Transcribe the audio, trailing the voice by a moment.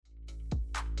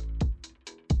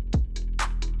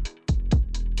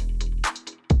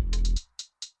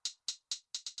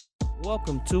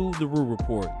Welcome to The Rue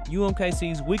Report,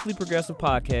 UMKC's weekly progressive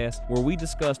podcast where we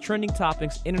discuss trending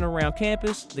topics in and around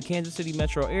campus, the Kansas City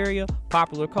metro area,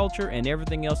 popular culture, and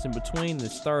everything else in between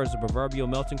that stirs the proverbial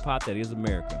melting pot that is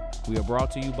America. We are brought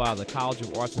to you by the College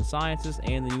of Arts and Sciences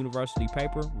and the university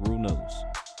paper, Rue News.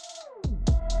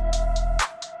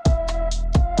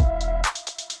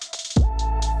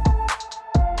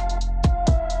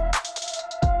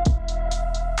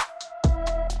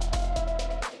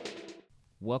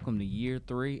 Welcome to Year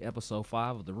 3, Episode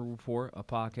 5 of The Rue Report, a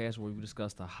podcast where we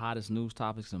discuss the hottest news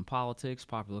topics in politics,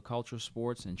 popular culture,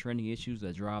 sports, and trending issues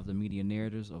that drive the media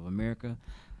narratives of America.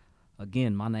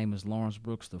 Again, my name is Lawrence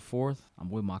Brooks IV. I'm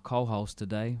with my co-host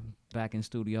today, back in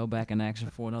studio, back in action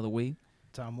for another week.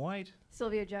 Tom White.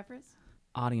 Sylvia Jeffers.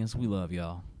 Audience, we love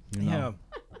y'all. You know,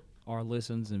 our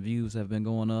listens and views have been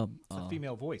going up. It's a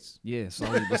female voice. Yeah, so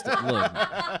look. You sure about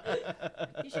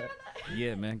that?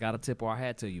 Yeah, man, gotta tip our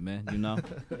hat to you, man. You know,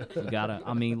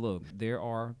 look, there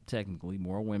are technically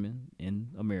more women in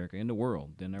America, in the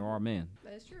world, than there are men.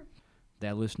 That is true.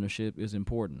 That listenership is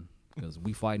important because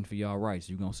we fighting for y'all rights.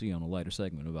 You're gonna see on a later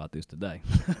segment about this today.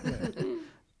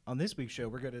 On this week's show,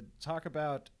 we're going to talk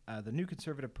about the new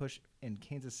conservative push in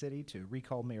Kansas City to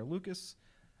recall Mayor Lucas,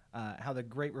 how the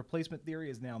Great Replacement theory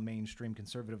is now mainstream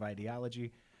conservative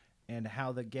ideology, and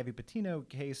how the Gabby Petito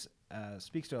case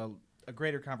speaks to a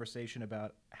greater conversation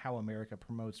about how America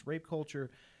promotes rape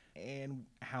culture and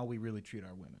how we really treat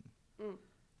our women.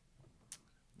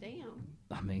 Damn.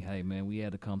 I mean, hey, man, we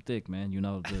had to come thick, man. You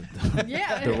know,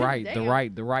 Yeah.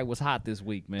 the right was hot this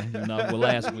week, man. You know, well,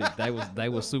 last week they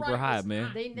was super hot,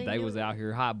 man. They was out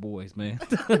here hot boys, man,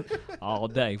 all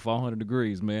day, 400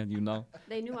 degrees, man. You know.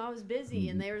 They knew I was busy,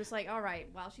 and they were just like, "All right,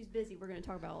 while she's busy, we're gonna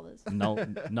talk about all this."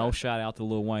 No shout out to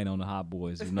Lil Wayne on the hot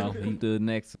boys. You know, he stood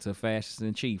next to Fascist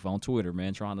in Chief on Twitter,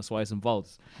 man, trying to sway some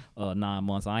votes. 9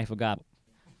 months, I ain't forgot.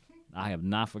 I have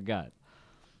not forgot.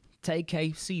 Take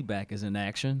KC back is in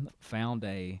action. Found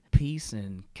a piece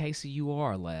in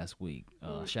KCUR last week.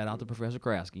 Shout out to Professor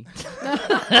Krasky.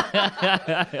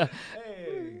 Hey,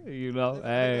 you know,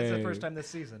 that's the first time this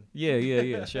season.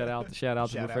 Yeah. Shout out to Shout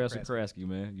out Professor Krasky,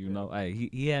 man. You know, hey,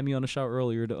 he had me on the show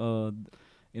earlier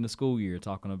in the school year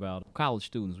talking about college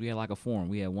students. We had like a forum.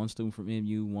 We had one student from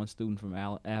MU, one student from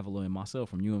Avila, and myself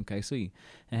from UMKC,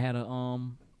 and had a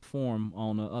forum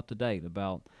on Up to Date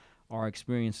about our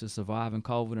experiences surviving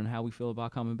COVID and how we feel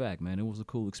about coming back, man. It was a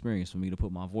cool experience for me to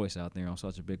put my voice out there on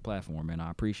such a big platform, man.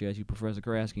 I appreciate you, Professor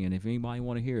Krasky, and if anybody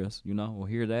want to hear us, you know, or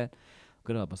hear that, look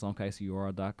it up. It's on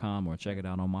KCUR.com or check it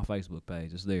out on my Facebook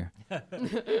page. It's there.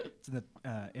 It's in the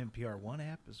NPR One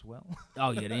app as well.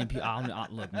 Oh, yeah, the NPR.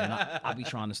 Look, man, I be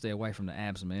trying to stay away from the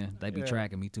apps, man. They be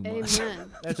tracking me too much. Amen.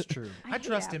 That's true. I hate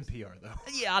trust apps. NPR, though.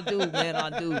 Yeah, I do, man.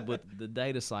 I do. But the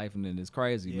data siphoning is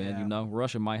crazy, man. Yeah. You know,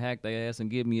 Russia might hack their ass and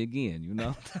get me again, you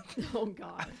know? Oh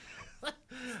God.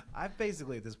 I've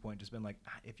basically at this point just been like,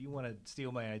 if you want to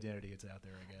steal my identity, it's out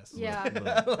there, I guess.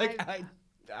 Yeah. Like,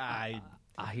 I've-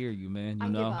 I hear you, man. You I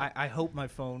give know? up. I hope my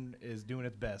phone is doing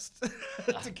its best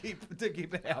to keep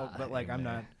it out, but like I'm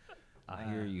not. I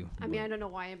hear you. I mean, I don't know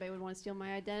why anybody would want to steal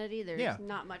my identity. There's Yeah.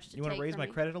 not much to You take want to raise from my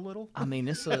me. credit a little? I mean,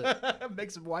 it's a Make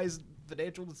some wise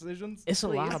financial decisions. it's a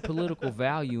lot Please. of political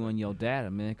value in your data,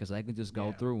 man, because they can just go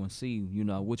Yeah. through and see, you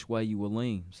know, which way you will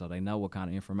lean, so they know what kind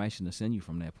of information to send you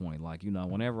from that point. Like, you know,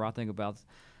 whenever I think about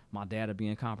my data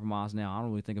being compromised now, I don't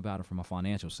really think about it from a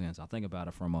financial sense. I think about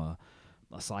it from a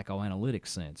psychoanalytic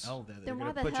sense. Oh, they're Then going why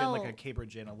to the put you in like hell- a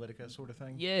Cambridge Analytica sort of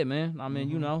thing? Yeah, man. I mean,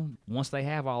 you know, once they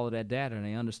have all of that data and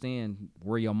they understand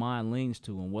where your mind leans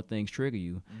to and what things trigger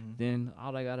you, then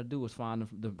all they got to do is find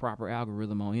the proper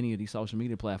algorithm on any of these social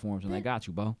media platforms, and they got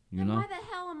you, Bo. You Then know? why the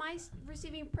hell am I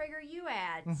receiving PragerU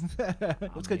ads? That's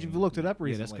because you've looked it up Yeah,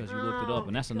 recently. that's because you looked it up,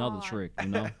 and that's another God. trick, you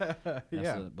know.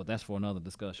 Yeah. But that's for another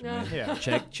discussion, Yeah. man.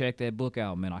 Yeah. Check that book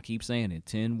out, man. I keep saying it.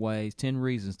 10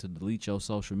 reasons to delete your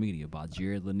social media by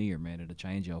Jared Lanier, man. It'll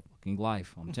change your fucking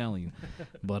life. I'm telling you.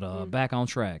 But back on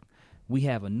track. We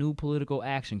have a new political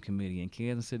action committee in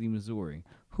Kansas City, Missouri,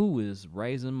 who is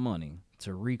raising money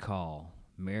to recall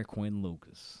Mayor Quentin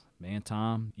Lucas. Man,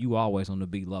 Tom, you always on the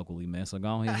beat locally, man. So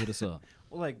go ahead and hit us up.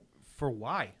 Well, like, for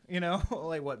why? You know,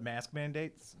 like what, mask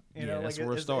mandates? You Yeah, know, that's like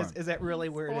where it started. is that really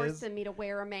where it is? Forcing me to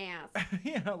wear a mask.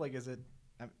 You know, like is it?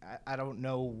 I don't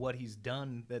know what he's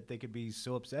done that they could be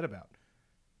so upset about.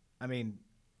 I mean,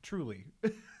 truly.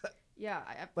 Yeah.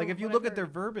 Like from if you what look I've at their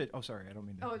heard- verbiage. Oh, sorry, I don't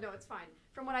mean to. Oh no, it's fine.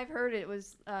 From what I've heard, it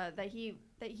was that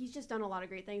he's just done a lot of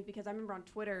great things, because I remember on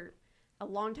Twitter a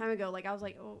long time ago, like I was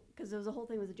like, oh, because there was a whole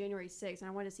thing with the January 6th, and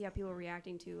I wanted to see how people were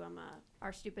reacting to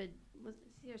our stupid, was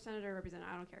he our senator or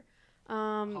representative? I don't care.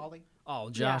 Holly. Oh,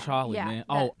 Josh Yeah, Hawley, yeah, man.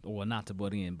 that- Oh, well, not to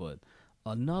butt in, but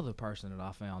Another person that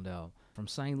I found out from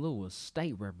St. Louis,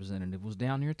 state representative, was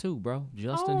down here too, bro.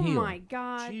 Justin Hill. Oh my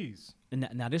God. Jeez. And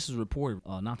now this is reported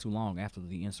not too long after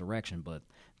the insurrection, but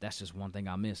that's just one thing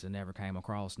I missed. It never came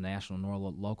across national nor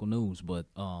local news, but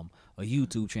a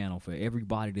YouTube channel for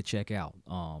everybody to check out.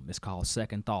 It's called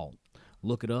Second Thought.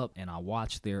 Look it up, and I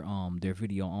watched their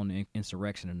video on the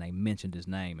insurrection, and they mentioned his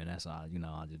name, and that's how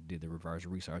I just did the reverse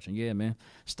research. And yeah, man,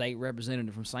 state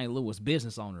representative from St. Louis,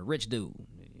 business owner, rich dude.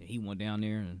 He went down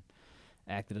there and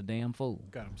acted a damn fool.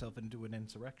 Got himself into an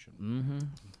insurrection. Mm-hmm.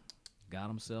 Got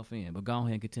himself in. But go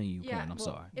ahead and continue, Yeah, Quinn. I'm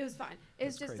sorry. It was fine.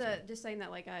 It's That's just crazy. just saying that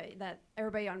that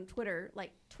everybody on Twitter,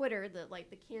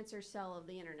 the cancer cell of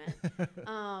the internet,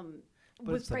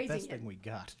 But was it's the praising best him. thing we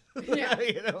got. Yeah.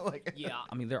 Yeah,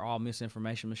 I mean, they're all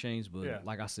misinformation machines, but Yeah.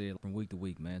 like I said, from week to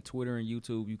week, man, Twitter and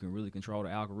YouTube, you can really control the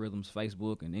algorithms.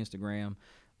 Facebook and Instagram,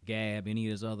 Gab, any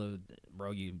of this other,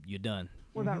 bro, you're done.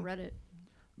 What about Reddit?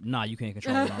 Nah, you can't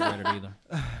control it on Reddit either.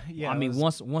 Yeah, I mean, it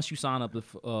was- once you sign up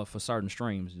for certain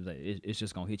streams, it's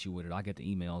just gonna hit you with it. I get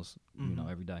the emails,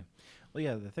 every day. Well,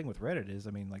 yeah, the thing with Reddit is,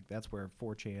 I mean, like that's where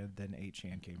 4chan then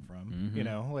 8chan came from. Mhm. You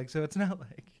know, like so it's not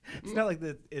like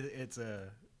that.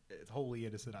 It's wholly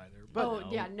innocent either. But Oh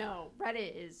yeah, no.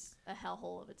 Reddit is a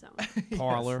hellhole of its own.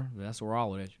 Parlor, that's where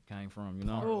all of that came from,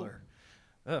 Parler.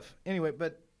 Ugh. Anyway,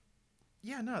 but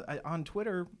yeah, no, on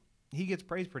Twitter he gets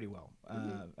praised pretty well.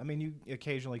 I mean, you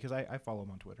occasionally because I follow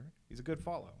him on Twitter. He's a good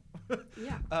follow.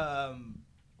 Yeah.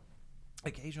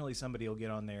 Occasionally somebody will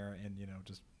get on there and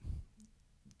just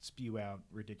spew out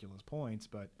ridiculous points,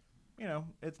 but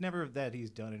it's never that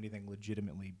he's done anything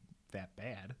legitimately that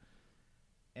bad.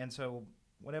 And so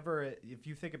if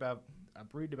you think about,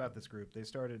 I've read about this group, they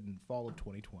started in fall of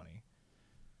 2020.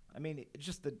 I mean, it's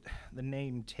just the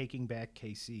name Taking Back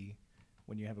KC,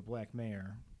 when you have a black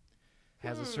mayor,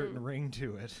 has a certain ring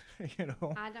to it,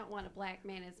 I don't want a black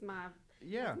man as my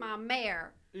Yeah. as my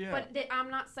mayor. Yeah. But I'm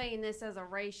not saying this as a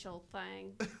racial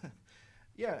thing.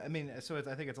 Yeah, I mean, so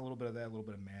I think it's a little bit of that, a little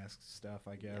bit of mask stuff,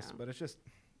 I guess. Yeah. But it's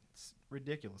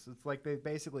ridiculous. It's like they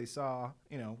basically saw,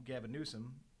 Gavin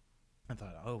Newsom and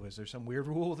thought, oh, is there some weird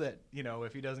rule that,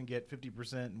 if he doesn't get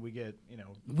 50% and we get,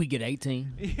 We get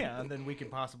 18. yeah, and then we could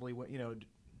possibly,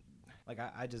 like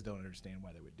I just don't understand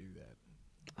why they would do that.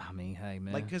 I mean, hey,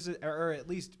 man. Like, or at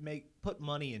least put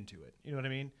money into it. You know what I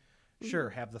mean? Sure,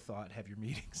 have the thought, have your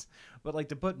meetings, but like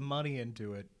to put money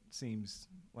into it seems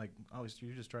like, oh,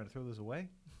 you're just trying to throw this away.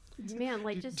 Man,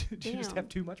 like Do just you just damn. have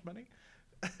too much money?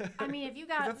 I mean, if you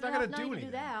got that's not enough gonna do money to do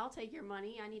anything. that, I'll take your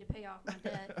money. I need to pay off my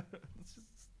debt. It's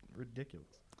just ridiculous.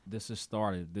 This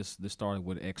started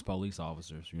with ex-police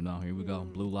officers. Here we go.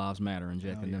 Blue Lives Matter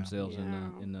injecting yeah. themselves Yeah.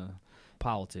 in the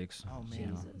politics. Oh, man. You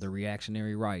know, Jesus. the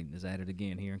reactionary right is at it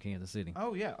again here in Kansas City.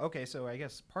 Oh yeah. Okay. So I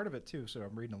guess part of it too. So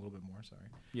I'm reading a little bit more. Sorry.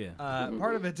 Yeah.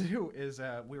 Part of it too is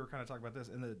we were kind of talking about this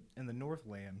in the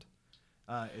Northland.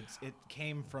 It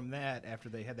came from that after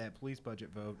they had that police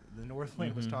budget vote. The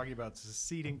Northland was talking about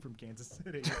seceding from Kansas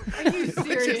City. Are you Which is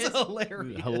serious?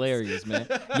 hilarious. Hilarious, man.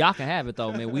 Y'all can have it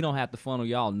though, man. We don't have to funnel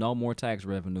y'all no more tax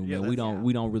revenue, Yeah, man. We that's-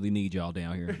 don't really need y'all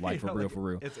down here, like for real, Like, for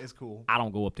real. It's cool. I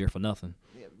don't go up there for nothing,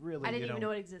 Yeah, really. I didn't even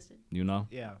know it existed. you know.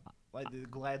 Yeah, like the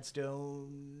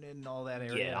Gladstone and all that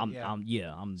area.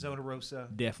 Yeah, I'm Zona Rosa.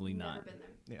 definitely Never not been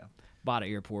there. Yeah, by the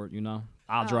airport.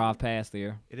 I'll Oh. drive past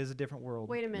there. it is a different world.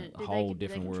 Wait a minute. A Did whole they, did they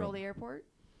different control world. the airport?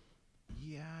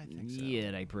 Yeah, I think so.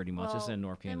 Yeah, they pretty much. It's Well, in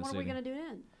North then Kansas what are we City. gonna do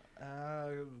then?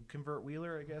 Convert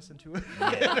Wheeler, I guess, into a.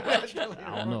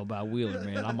 I don't know about Wheeler,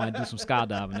 man. I might do some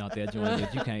skydiving out there, joint,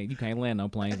 but you can't land no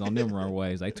planes on them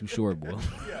runways. They too short, boy.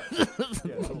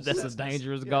 That's a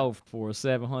dangerous goal for a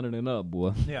 700 and up,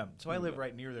 boy. Yeah, so I live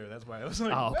right near there. That's why I was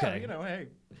like, Oh, okay. well, hey.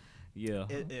 Yeah.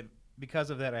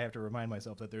 Because of that, I have to remind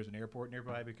myself that there's an airport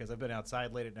nearby because I've been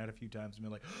outside late at night a few times and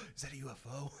been like, is that a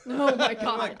UFO? Oh my I'm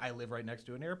god. like, I live right next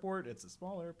to an airport. It's a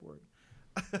small airport.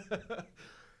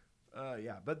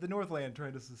 Yeah, but the Northland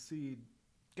trying to secede.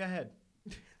 Go ahead.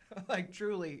 Like,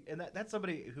 truly. And that's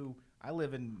somebody who, I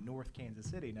live in North Kansas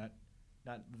City, not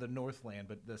the Northland,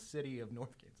 but the city of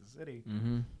North Kansas City.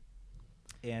 Mm-hmm.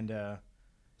 And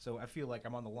so I feel like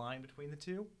I'm on the line between the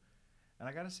two. And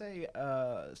I got to say,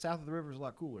 south of the river is a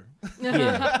lot cooler.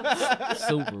 Yeah.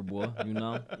 Super, boy.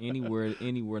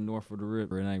 Anywhere north of the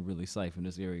river, it ain't really safe in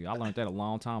this area. I learned that a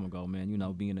long time ago, man.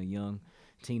 Being a young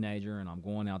teenager and I'm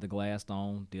going out to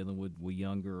Gladstone, dealing with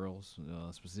young girls,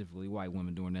 specifically white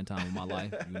women during that time of my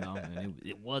life, and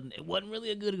it wasn't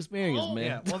really a good experience, man.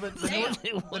 Yeah, well, the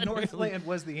It wasn't Northland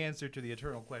was the answer to the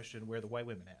eternal question where the white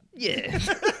women at. Yeah.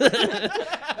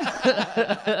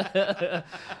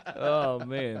 Oh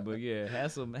man, but yeah,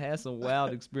 had some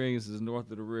wild experiences north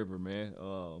of the river, man.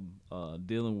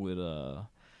 Dealing with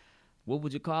What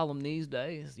would you call them these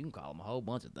days? You can call them a whole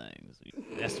bunch of things.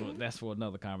 That's for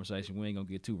another conversation. We ain't gonna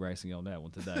get too racy on that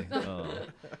one today.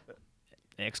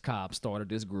 Ex-cop started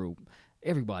this group.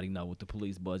 Everybody know what the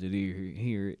police budget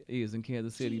here is in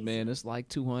Kansas City, Jeez. man. It's like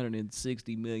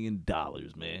 $260 million,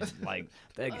 man. Like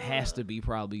that has to be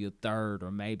probably a third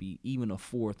or maybe even a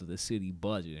fourth of the city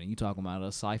budget. And you talking about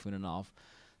us siphoning off?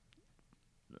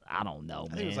 I don't know,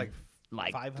 man. I think it was like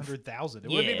like 500,000.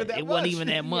 It yeah, wasn't even that it much. wasn't even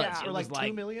that much. Yeah. It Or was like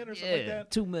 2 million or something like that.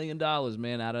 $2 million,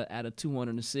 man, out of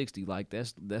 260. Like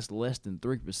that's less than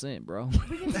 3%, bro.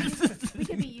 We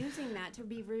could be using that to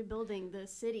be rebuilding the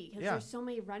city because Yeah. there's so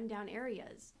many rundown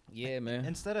areas. Yeah, man.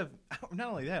 Instead of, not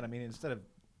only that, I mean, instead of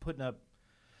putting up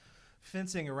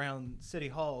fencing around City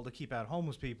Hall to keep out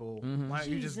homeless people, why don't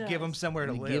you just give them Jesus. somewhere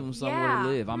to Give live? them somewhere Yeah. to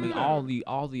live. I mean, Hmm.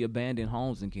 all the abandoned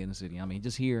homes in Kansas City. I mean,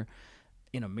 just here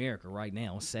in America right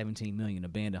now, 17 million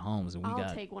abandoned homes, and we I'll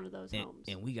got take one of those homes.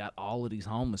 and we got all of these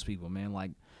homeless people, man.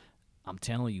 Like I'm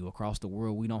telling you, across the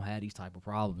world, we don't have these type of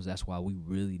problems. That's why we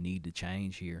really need to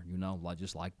change here. You know, like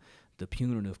just like the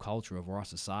punitive culture of our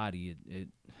society,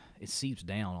 it seeps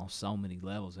down on so many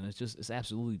levels, and it's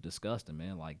absolutely disgusting,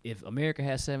 man. Like if America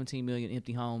has 17 million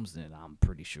empty homes, then I'm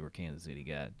pretty sure Kansas City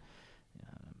got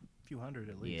A few hundred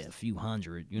at least. yeah a few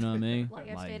hundred. You know what I mean? Like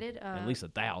I stated, at least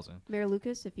 1,000. Mayor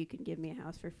Lucas, if you can give me a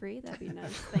house for free, that'd be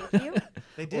nice. Thank you.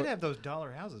 They did have those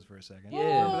dollar houses for a second.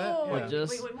 Yeah. Remember that? Oh, Or Yeah.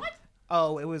 just- wait, what?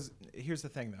 Oh, it was. Here's the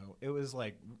thing, though. It was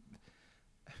like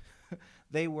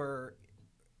they were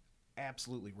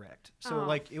absolutely wrecked. So, Oh.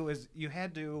 like, it was. You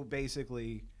had to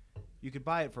basically. You could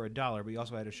buy it for $1, but you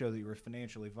also had to show that you were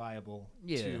financially viable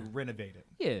Yeah. to renovate it.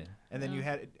 Yeah. And then Yeah. you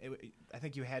had. I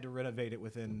think you had to renovate it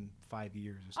within 5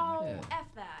 years or Oh, something like that.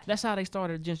 F that. That's how they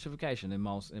started gentrification in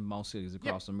most cities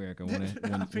across America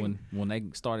when when they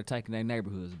started taking their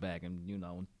neighborhoods back in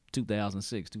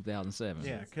 2006, 2007.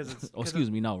 Yeah, because it's. Oh, excuse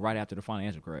me, no, right after the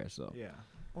financial crash. So Yeah.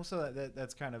 Well, so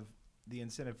that's kind of the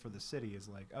incentive for the city is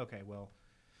like, okay, well,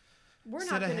 We're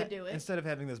not going to do it. instead of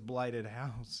having this blighted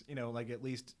house, like at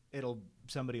least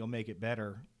somebody will make it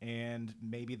better, and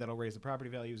maybe that'll raise the property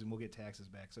values, and we'll get taxes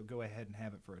back. So go ahead and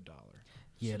have it for $1.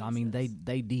 yeah, I mean they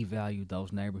devalued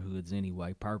those neighborhoods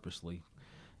anyway purposely,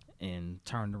 and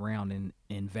turned around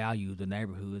and valued the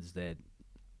neighborhoods that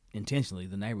intentionally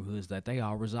the neighborhoods that they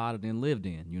all resided and lived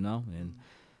in, and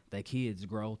their kids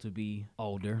grow to be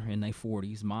older in their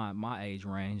 40s, my age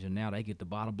range, and now they get the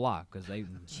bottom block because they,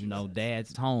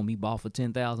 dad's home he bought for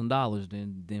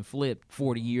 $10,000, then flipped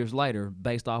 40 years later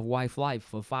based off wife life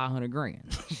for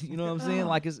 $500,000. You know what I'm saying?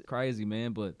 Like it's crazy,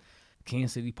 man. But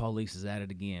Kansas City Police is at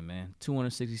it again, man.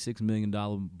 $266 million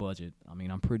budget. I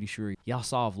mean, I'm pretty sure y'all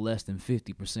solve less than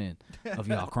 50% of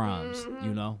y'all crimes,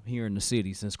 here in the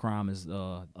city, since crime is,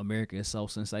 America is so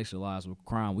sensationalized with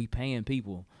crime. We paying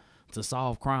people to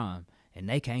solve crime, and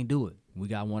they can't do it. We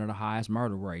got one of the highest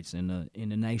murder rates in the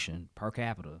nation per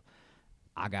capita.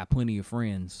 I got plenty of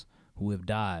friends who have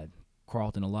died,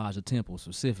 Carlton Elijah Temple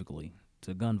specifically,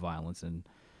 to gun violence, and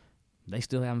they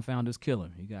still haven't found this killer.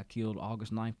 He got killed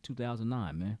August 9th,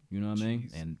 2009, man. You know what I mean?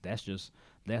 Jeez. And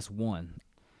that's one.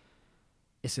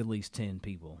 It's at least 10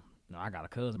 people. I got a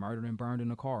cousin murdered and burned in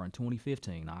a car in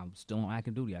 2015. I'm still on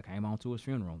active duty. I came on to his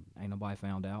funeral. Ain't nobody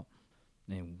found out.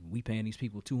 And we paying these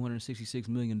people $266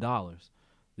 million.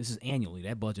 This is annually.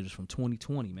 That budget is from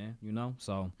 2020, man.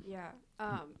 So Yeah.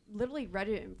 Literally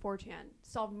Reddit and 4chan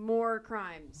solve more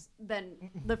crimes than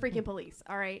the freaking police.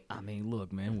 All right. I mean,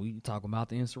 look, man. We talking about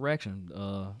the insurrection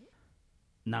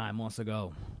 9 months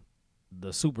ago.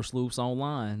 The super sleuths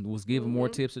online was giving more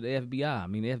tips to the FBI. I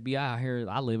mean, the FBI here,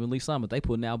 I live in Lee Summit. They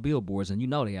putting out billboards, and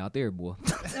they out there, boy.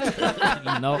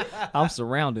 I'm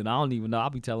surrounded. I don't even know. I'll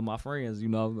be telling my friends,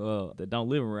 that don't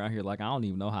live around here, like, I don't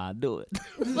even know how I do it.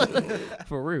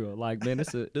 For real. Like, man,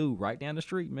 it's a dude right down the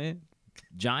street, man.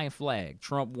 Giant flag.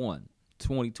 Trump won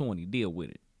 2020. Deal with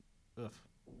it. Ugh.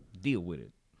 Deal with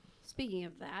it. Speaking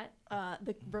of that,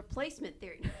 the replacement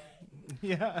theory.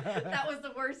 Yeah. That was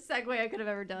the worst segue I could have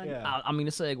ever done. Yeah. I mean,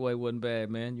 the segue wasn't bad,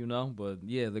 man, but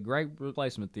yeah, the great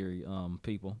replacement theory,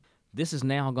 people. This is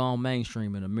now gone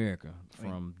mainstream in America.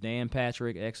 From Dan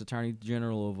Patrick, ex-attorney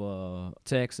general of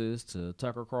Texas, to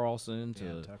Tucker Carlson, to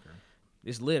Yeah, Tucker.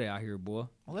 it's lit out here, boy.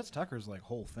 Well, that's Tucker's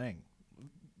whole thing.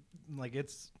 Like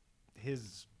it's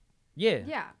his. Yeah.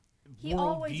 Yeah. He Worldview.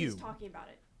 always is talking about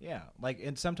it. Yeah,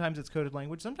 and sometimes it's coded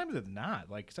language, sometimes it's not.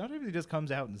 Like sometimes he just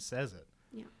comes out and says it.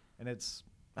 Yeah.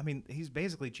 And he's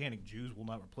basically chanting Jews will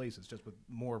not replace us, just with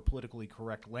more politically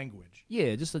correct language.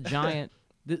 Yeah, just a giant.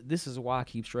 This is why I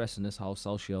keep stressing this whole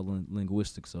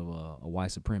socio-linguistics of white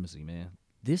supremacy, man.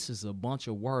 This is a bunch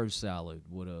of word salad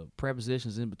with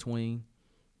prepositions in between,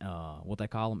 what they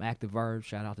call them, active verbs.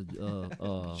 Shout out to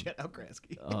Shout out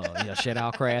Krasky. yeah, shout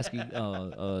out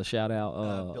Krasky. Shout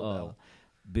out Bill Bell.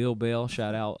 Bill Bell.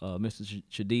 Shout out Mr.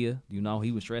 Shadia. You know,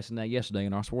 he was stressing that yesterday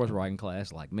in our sports writing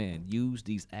class. Like, man, use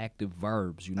these active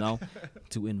verbs, you know,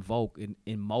 to invoke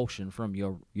emotion from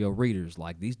your readers.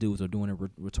 Like, these dudes are doing it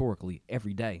rhetorically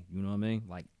every day. You know what I mean?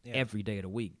 Like, every day of the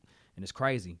week. And it's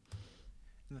crazy.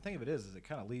 And the thing of it is it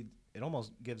kind of leads. It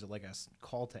almost gives it like a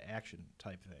call to action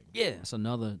type thing. Yeah, it's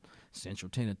another central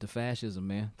tenet to fascism,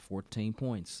 man. 14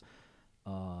 points.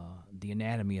 The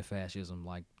Anatomy of Fascism,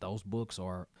 like those books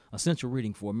are essential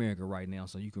reading for America right now,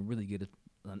 so you can really get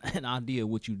an idea of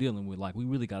what you're dealing with. Like, we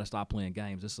really got to stop playing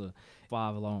games. It's a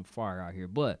 5-alarm fire out here.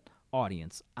 But,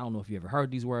 audience, I don't know if you ever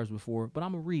heard these words before, but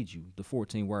I'm going to read you the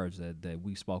 14 words that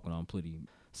we've spoken on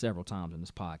several times in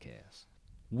this podcast.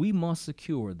 We must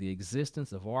secure the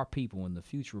existence of our people in the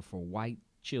future for white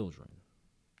children.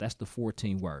 That's the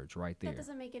 14 words right there. That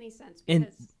doesn't make any sense.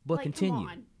 But Come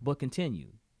on. continue.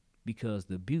 Because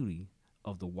the beauty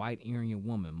of the white Aryan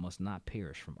woman must not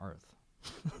perish from earth.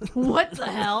 What the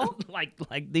hell?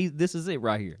 This is it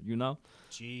right here, you know?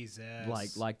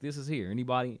 Jesus. Like this is here.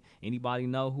 Anybody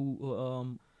know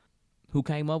who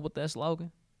came up with that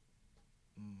slogan?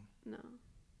 No.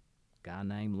 Guy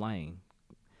named Lane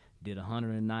did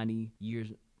 190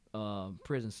 years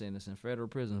prison sentence in federal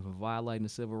prison for violating the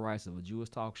civil rights of a Jewish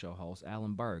talk show host,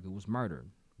 Alan Berg, who was murdered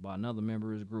by another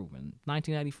member of his group in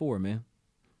 1984, man.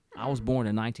 I was born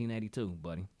in 1982,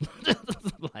 buddy.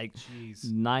 Like, jeez.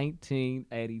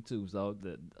 1982. So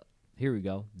here we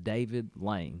go. David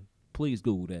Lane. Please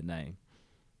Google that name.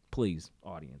 Please,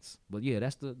 audience. But yeah,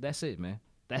 that's it, man.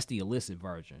 That's the illicit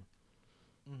version.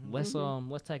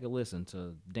 Mm-hmm. Let's take a listen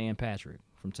to Dan Patrick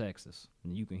from Texas,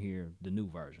 and you can hear the new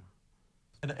version.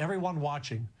 And everyone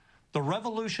watching, the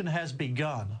revolution has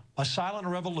begun. A silent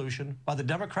revolution by the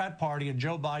Democrat Party and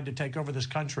Joe Biden to take over this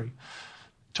country.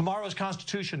 Tomorrow is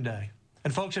Constitution Day.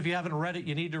 And folks, if you haven't read it,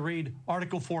 you need to read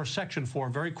Article 4, Section 4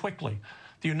 very quickly.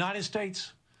 The United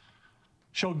States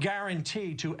shall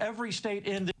guarantee to every state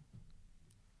in the...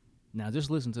 Now, just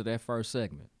listen to that first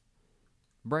segment.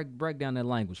 Break down that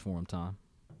language for him, Tom.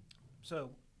 So,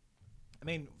 I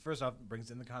mean, first off,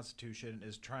 brings in the Constitution,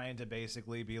 is trying to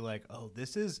basically be like, oh,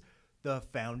 this is the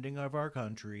founding of our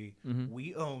country. Mm-hmm.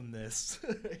 We own this.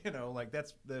 You know, like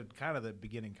that's the kind of the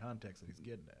beginning context that he's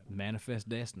getting at. Manifest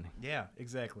destiny. Yeah,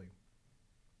 exactly.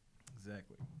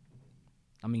 Exactly.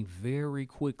 I mean, very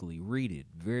quickly, read it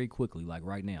very quickly, like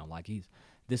right now. Like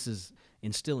this is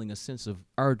instilling a sense of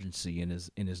urgency in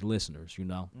his listeners, you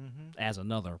know, as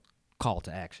another call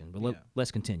to action. But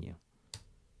let's continue.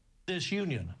 This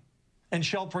union, and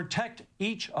shall protect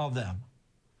each of them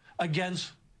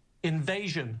against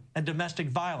invasion and domestic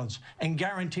violence, and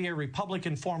guarantee a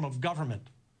Republican form of government.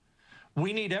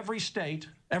 We need every state,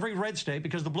 every red state,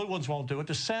 because the blue ones won't do it,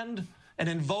 to send and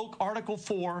invoke Article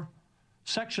 4,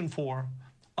 Section 4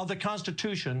 of the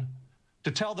Constitution to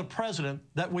tell the president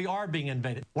that we are being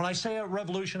invaded. When I say a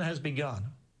revolution has begun,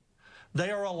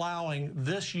 they are allowing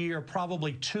this year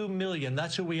probably 2 million,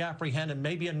 that's who we apprehend, and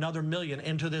maybe another million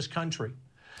into this country.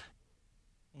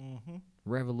 Mm-hmm.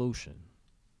 Revolution.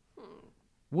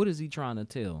 What is he trying to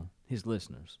tell his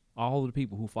listeners, all the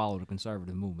people who follow the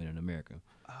conservative movement in America?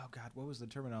 Oh, God, what was the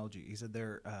terminology? He said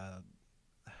they're,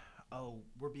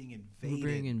 we're being invaded. We're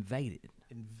being invaded.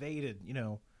 Invaded, you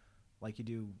know, like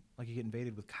you get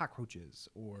invaded with cockroaches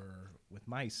or with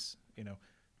mice, you know.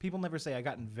 People never say I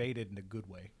got invaded in a good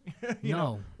way. you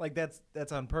know, like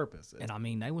that's on purpose. And I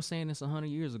mean, they were saying this 100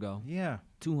 years ago. Yeah.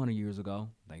 200 years ago.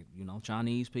 They, you know,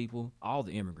 Chinese people, all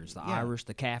the immigrants, the Irish,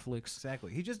 the Catholics.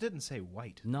 Exactly. He just didn't say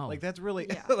white. No. Like that's really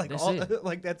like that's all it.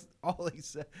 like that's all he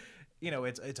said. You know,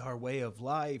 it's our way of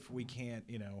life. We can't,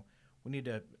 you know, we need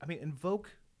to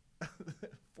invoke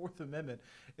Fourth Amendment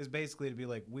is basically to be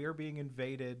like, we're being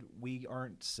invaded, we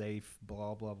aren't safe,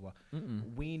 blah blah blah.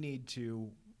 We need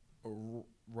to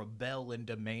rebel and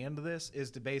demand this, is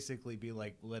to basically be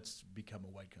like, let's become a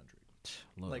white country.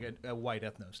 Like a white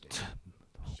ethno state.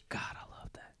 Oh, God, I love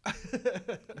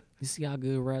that. You see how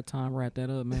good Tom wrapped that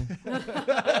up, man?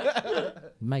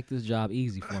 Make this job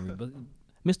easy for me. But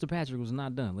Mr. Patrick was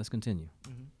not done. Let's continue.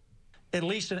 At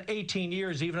least in 18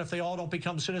 years, even if they all don't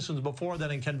become citizens before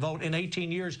then and can vote, in 18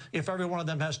 years, if every one of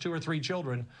them has 2 or 3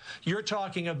 children, you're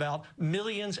talking about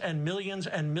millions and millions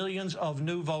and millions of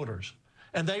new voters.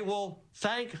 And they will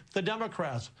thank the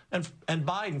Democrats and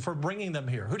Biden for bringing them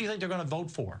here. Who do you think they're going to vote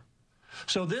for?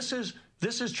 So this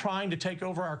is trying to take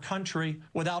over our country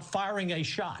without firing a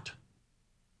shot.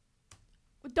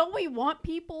 Don't we want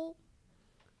people?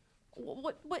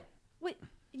 What?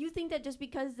 You think that just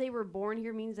because they were born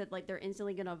here means that like they're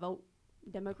instantly going to vote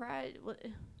Democrat.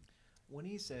 When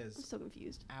he I'm says so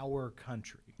confused. our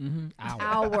country,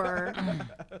 Our.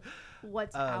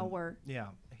 What's Um, our? yeah,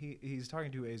 he's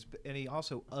talking to and he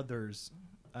also others,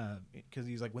 because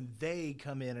he's like when they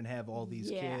come in and have all these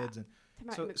Yeah. kids, and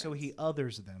Talking about so he immigrants.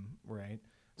 others them, right?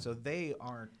 So they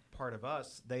aren't part of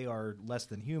us. They are less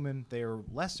than human. They are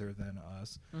lesser than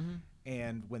us,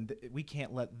 and when we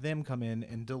can't let them come in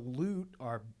and dilute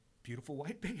our beautiful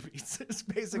white babies. It's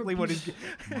basically what he's.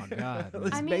 My God, man.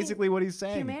 It's I mean, basically what he's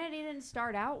saying. Humanity didn't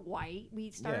start out white. We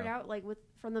started Yeah. out like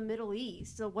from the Middle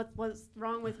East. So what's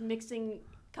wrong with mixing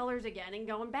colors again and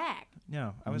going back?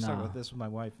 No, I was talking Nah. about this with my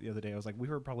wife the other day. I was like, we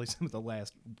were probably some of the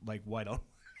last like white on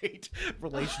white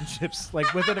relationships,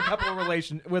 like within a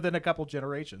couple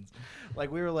generations.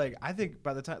 Like we were like, I think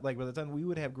by the time we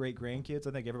would have great grandkids,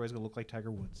 I think everybody's gonna look like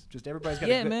Tiger Woods. Just everybody's got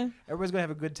Man. everybody's gonna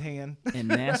have a good tan. And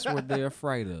that's what they're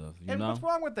afraid of, you And know? what's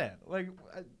wrong with that? Like,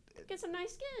 Get some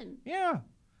nice skin. yeah.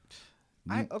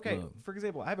 Okay, Look, for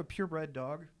example, I have a purebred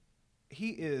dog. He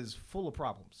is full of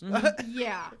problems.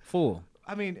 Yeah. full.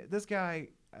 I mean, this guy,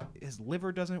 his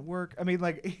liver doesn't work. I mean,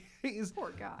 like he's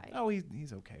Poor guy. oh,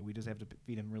 he's okay. We just have to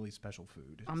feed him really special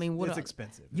food. I mean, what it's a-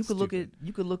 expensive. You It's could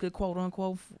stupid. look at quote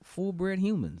unquote full-bred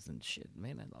humans and shit,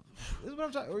 man. This is what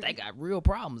I'm talking. They got real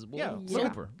problems, boy. Yeah,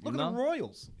 Super. Look you at the know?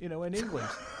 Royals, in England.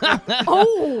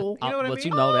 Oh. You know what I but mean?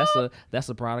 you know that's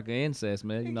a product of incest,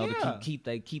 man. You know, Yeah. to keep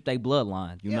they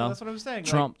bloodline. You Yeah, know, that's what I'm saying.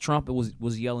 Trump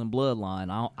was yelling bloodline.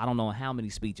 I don't know how many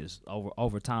speeches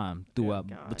over time throughout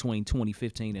God. between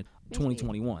 2015 and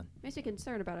 2021. Makes me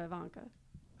concerned about Ivanka.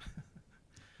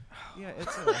 Yeah,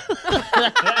 it's.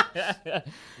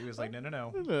 He was like,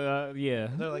 no. Yeah,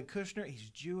 They're like Kushner. He's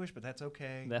Jewish, but that's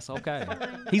okay. that's okay.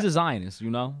 Fine. He's a Zionist, you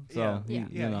know. So yeah, he, Yeah.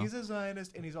 yeah. you know, He's a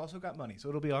Zionist, and he's also got money, so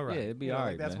it'll be all right. Yeah, it'd be You know, all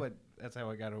like, right, man. That's how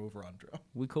I got over on Trump.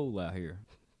 we cool out here.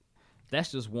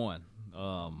 That's just one.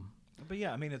 But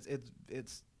yeah, I mean,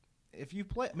 it's if you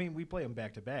play. I mean, we play them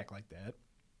back to back like that.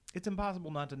 It's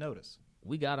impossible not to notice.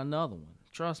 We got another one.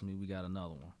 Trust me, we got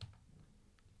another one.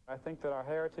 I think that our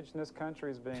heritage in this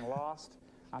country is being lost.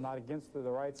 I'm not against the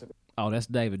rights of Oh, that's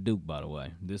David Duke, by the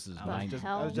way. This is The I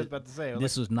hell? was just about to say. I was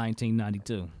this was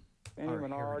 1992. any Our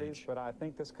minorities, heritage. but I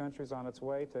think this country's on its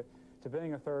way to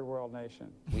being a third world nation.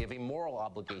 We have a moral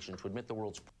obligation to admit the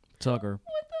world's Tucker.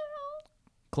 What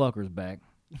the Clucker's back.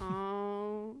 hell?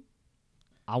 Oh.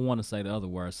 I want to say the other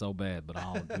word so bad, but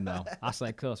I don't. You know, I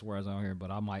say cuss words on here,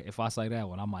 but I might. If I say that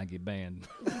one, I might get banned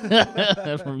from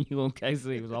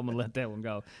UMKC. So I'm gonna let that one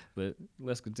go. But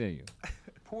let's continue.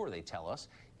 poor, they tell us,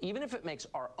 even if it makes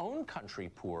our own country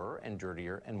poorer and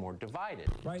dirtier and more divided.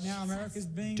 Right now, America's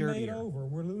being made Dirtier. over.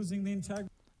 We're losing the integrity.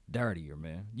 Dirtier,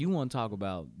 man. You want to talk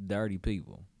about dirty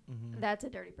people? That's a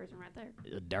dirty person right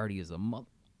there. Dirty as a mother,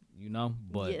 you know.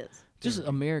 But Yes. just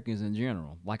Americans in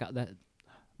general. Like that.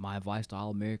 My advice to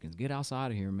all Americans: get outside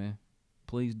of here, man.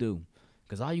 Please do.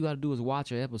 Because all you got to do is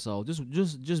watch an episode.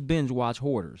 Just binge watch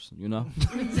Hoarders, you know?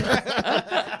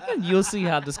 You'll see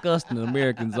how disgusting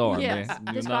Americans are, Yes. man.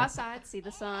 You Just go know? outside, see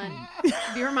the sun,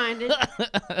 be reminded.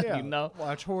 Yeah, You know?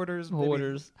 watch Hoarders. maybe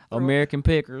Hoarders, throw- American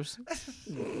Pickers.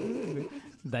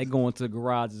 They go into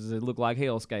garages that look like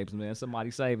hellscapes, man.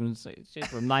 Somebody saving shit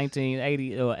from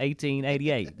 1980 or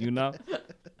 1888, you know?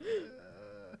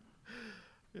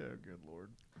 Yeah, good lord.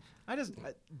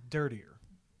 Dirtier.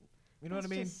 You know That's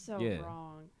what I mean? just so Yeah.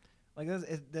 wrong. Like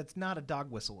that's not a dog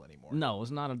whistle anymore. No,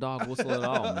 it's not a dog whistle at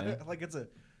all, man. Like it's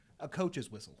a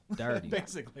coach's whistle. Dirty.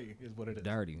 Basically, is what it is.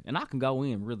 Dirty. And I can go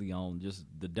in really on just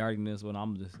the dirtiness, but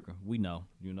we know,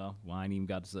 you know? Well, I ain't even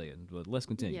got to say it, but let's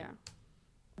continue. Yeah.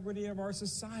 Integrity of our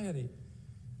society.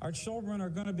 Our children are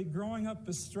going to be growing up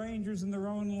as strangers in their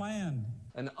own land.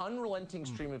 An unrelenting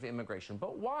stream of immigration.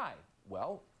 But why?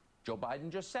 Well, Joe Biden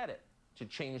just said it. To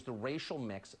change the racial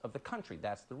mix of the country.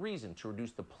 That's the reason. To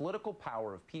reduce the political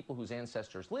power of people whose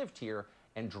ancestors lived here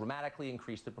and dramatically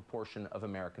increase the proportion of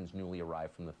Americans newly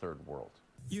arrived from the third world.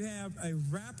 You have a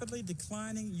rapidly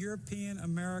declining European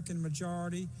American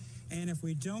majority, and if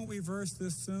we don't reverse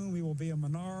this soon, we will be a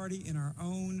minority in our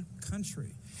own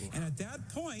country. And at that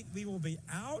point, we will be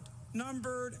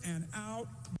outnumbered and out.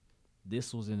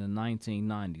 This was in the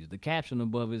 1990s. The caption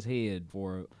above his head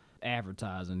for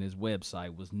advertising his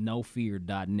website was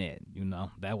nofear.net. You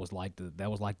know, that was like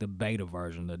the beta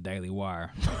version of Daily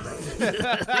Wire. You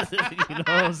know what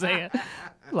I'm saying?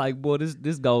 Like, boy,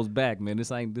 this goes back, man.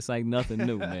 This ain't nothing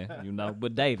new, man. You know.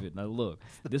 But David, now look,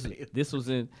 this was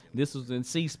in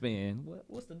C-SPAN.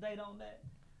 What's the date on that?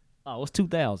 Oh, it's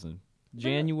 2000,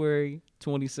 January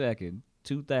 22nd,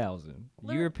 2000.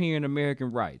 European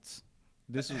American rights.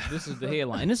 This is the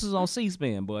headline, and this is on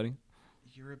C-SPAN, buddy.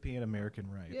 European American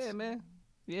rights. Yeah, man.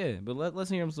 Yeah, but let's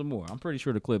hear him some more. I'm pretty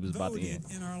sure the clip is about to voted end.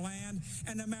 in our land,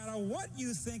 and no matter what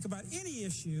you think about any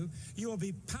issue, you will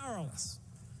be powerless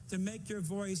to make your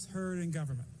voice heard in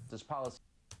government. This policy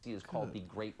is called the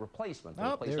Great Replacement. Oh, The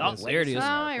replacement there it of is. There it is. legacy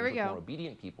Oh, here we Americans with go. more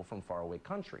obedient people from faraway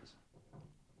countries.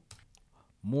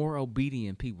 More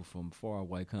obedient people from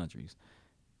faraway countries.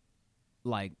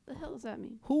 Like, The hell does that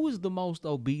mean? who is the most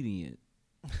obedient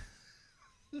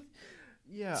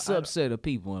Yeah. subset of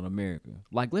people in America?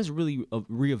 Like, let's really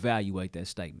reevaluate that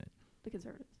statement. The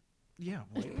conservatives. Yeah,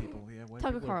 white people. Yeah, white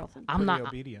Tucker people are Carlson. I'm pretty not.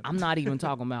 obedient. I'm not even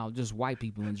talking about just white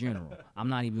people in general. I'm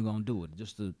not even gonna do it.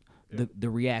 Just the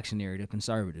reactionary, the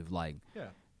conservative. Like, Yeah.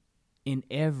 in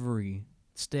every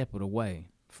step of the way,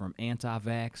 from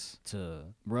anti-vax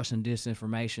to Russian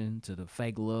disinformation to the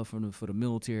fake love for the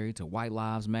military to White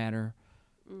Lives Matter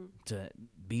to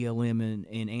BLM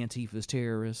and Antifa's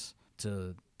terrorists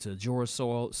to George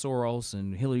Soros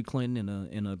and Hillary Clinton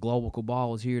in a global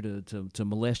cabal is here to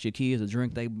molest your kids, to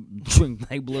drink they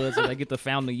blood so they get to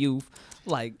found the youth.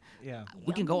 Like, Yeah.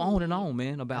 we can go on and on,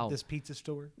 man, At about this pizza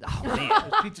store. oh man,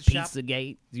 This pizza shop.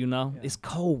 Pizzagate. You know, it's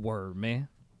code word, man.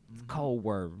 It's code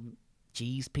word.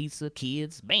 Cheese, pizza,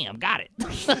 kids. Bam, got it.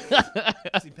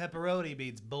 See, pepperoni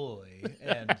means boy,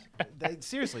 and they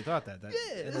seriously thought that.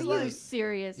 Are you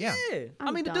serious? Yeah. Yeah. I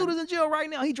I'm mean, the done. dude is in jail right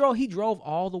now. He drove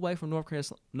all the way from North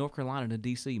Carolina to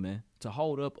D.C., man, to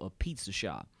hold up a pizza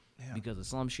shop because of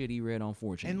some shit he read on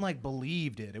 4chan. and like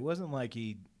believed it. It wasn't like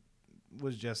he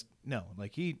was just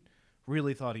like he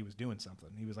really thought he was doing something.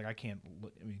 He was like, I can't.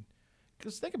 I mean,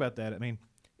 because think about that. I mean,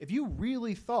 if you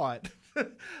really thought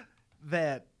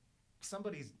that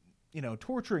somebody's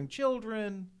torturing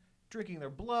children, drinking their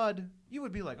blood, you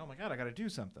would be like, oh my god, I got to do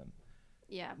something.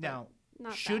 Yeah. but Now,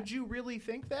 not should that. you really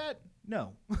think that?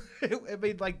 No. I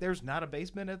mean, like, there's not a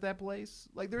basement at that place.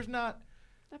 Like, there's not.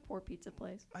 That poor pizza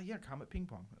place. Yeah, Comet Ping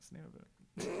Pong. That's the name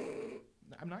of it.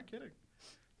 I'm not kidding.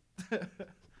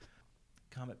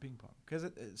 Comet Ping Pong.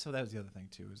 So that was the other thing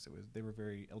too. They were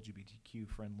very LGBTQ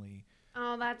friendly.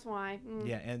 Oh, that's why.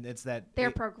 Yeah, and it's that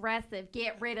They're progressive.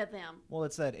 Get rid of them. well,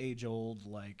 it's that age-old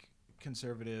like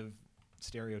conservative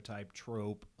stereotype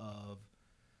trope of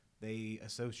they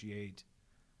associate,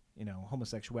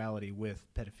 homosexuality with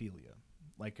pedophilia,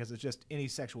 like because it's just any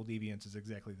sexual deviance is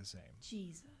exactly the same.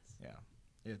 Jesus. Yeah,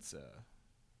 it's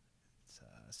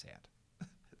sad.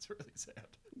 It's really sad.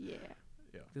 Yeah.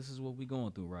 This is what we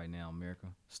going through right now, America.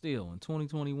 Still, in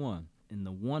 2021, in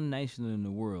the one nation in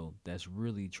the world that's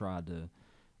really tried to,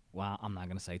 well, I'm not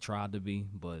going to say tried to be,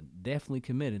 but definitely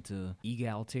committed to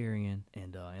egalitarian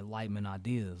and enlightenment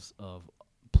ideas of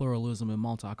pluralism and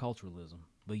multiculturalism.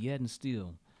 But yet and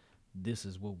still, this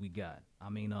is what we got. I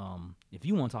mean, if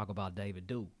you want to talk about David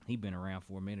Duke, he been around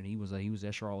for a minute. He was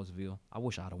at Charlottesville. I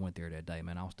wish I'd have went there that day,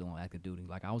 man. I was still on active duty.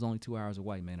 Like, I was only 2 hours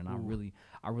away, man, and I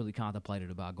really contemplated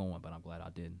about going, but I'm glad I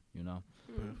didn't.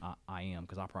 I am,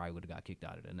 because I probably would have got kicked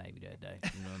out of the Navy that day.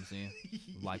 You know what I'm saying?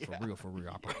 Like, for real,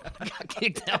 I probably got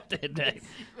kicked out that day.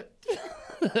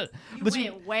 You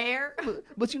went where?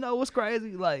 But you know what's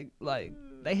crazy? Like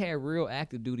they had real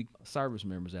active duty service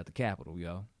members at the Capitol,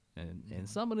 yo. And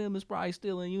some of them is probably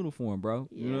still in uniform, bro.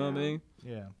 You know what I Yeah. mean?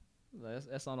 Yeah.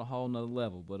 That's on a whole nother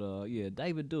level. But yeah,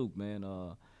 David Duke, man,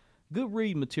 good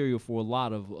reading material for a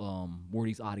lot of where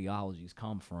these ideologies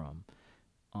come from.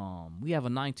 We have a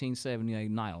 1978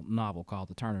 novel called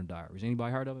The Turner Diaries.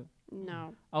 Anybody heard of it?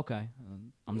 No. Okay,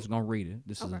 I'm just gonna read it.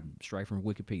 This is Okay. straight from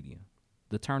Wikipedia.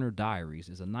 The Turner Diaries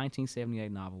is a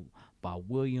 1978 novel by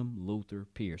William Luther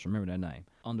Pierce. Remember that name,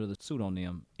 under the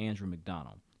pseudonym Andrew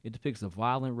McDonald. It depicts a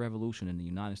violent revolution in the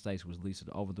United States, which leads to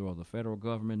the overthrow of the federal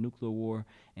government, nuclear war,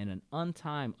 and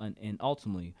and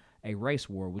ultimately a race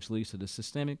war, which leads to the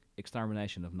systemic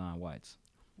extermination of non-whites.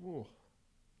 Whoa.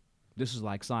 This is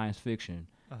like science fiction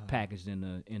packaged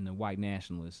in the white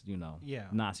nationalist, Yeah.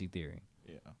 Nazi theory.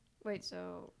 Yeah. Wait,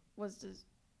 so was the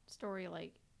story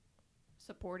like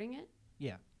supporting it?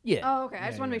 Yeah. Yeah. Oh, okay. I Yeah,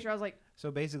 just want to yeah. make sure. I was like, So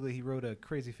basically, he wrote a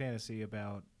crazy fantasy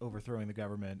about overthrowing the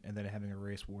government and then having a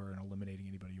race war and eliminating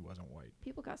anybody who wasn't white.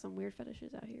 people got some weird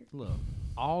fetishes out here. Look,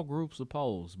 all groups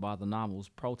opposed by the novel's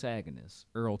protagonist,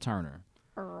 Earl Turner,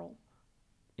 Earl.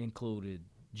 included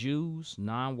Jews,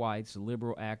 non-whites,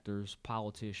 liberal actors,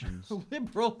 politicians,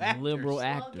 Liberal actors. liberal Well,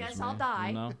 actors. guess man, I'll die.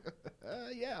 You know?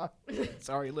 Yeah.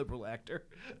 Sorry, liberal actor.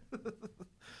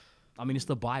 I mean, it's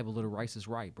the Bible of the racist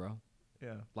right, bro.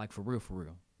 Yeah. Like, for real.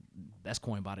 That's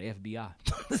coined by the FBI.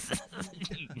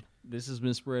 This has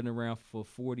been spreading around for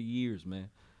 40 years, man.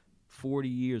 40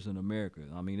 years in America.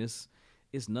 I mean, it's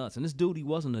nuts. And this dude, he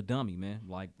wasn't a dummy, man.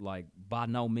 Like by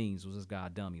no means was this guy a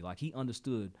dummy. Like, he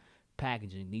understood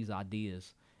packaging these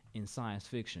ideas in science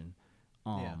fiction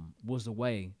was a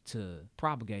way to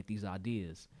propagate these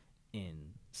ideas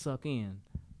and suck in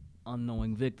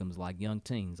unknowing victims like young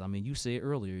teens. I mean, you said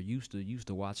earlier you used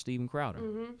to watch Steven Crowder.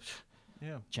 Mm-hmm.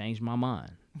 Yeah. Changed my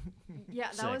mind. Yeah,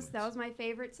 that Segments. was my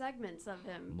favorite segments of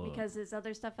him Look. because his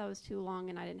other stuff that was too long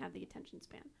and I didn't have the attention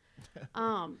span.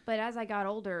 But as I got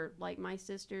older, like my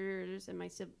sisters and my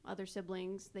other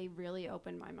siblings, they really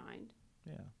opened my mind.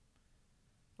 Yeah.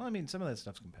 Well, I mean, some of that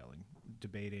stuff's compelling,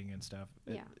 debating and stuff.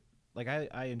 Yeah. Like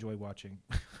I enjoy watching,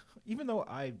 even though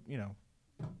I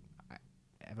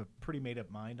have a pretty made up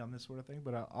mind on this sort of thing.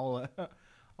 But I'll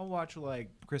watch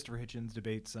like Christopher Hitchens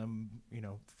debate some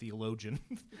theologian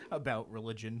about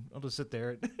religion. I'll just sit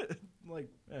there and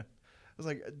I was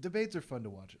like, debates are fun to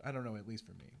watch. I don't know, at least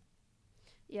for me.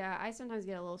 Yeah, I sometimes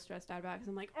get a little stressed out about it because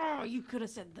I'm like, oh, you could have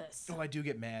said this. Oh, I do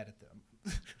get mad at them.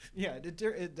 Yeah,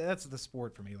 that's the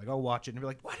sport for me. Like, I'll watch it and be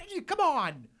like, why did you? Come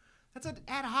on, that's an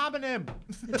ad hominem.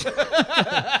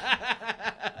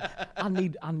 I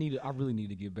really need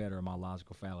to get better at my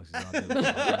logical fallacies.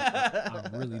 I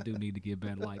really do need to get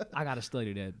better. Like, I got to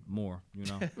study that more.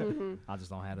 Mm-hmm. I just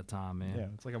don't have the time, man. Yeah,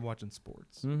 it's like I'm watching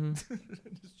sports, Mm-hmm.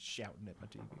 just shouting at my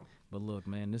TV. But look,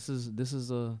 man, this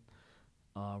is a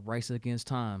race against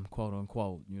time, quote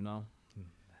unquote.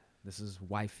 This is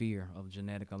white fear of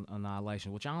genetic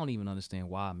annihilation, which I don't even understand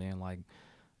why, man. Like,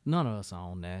 none of us are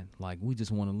on that. Like, we just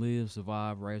want to live,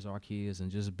 survive, raise our kids, and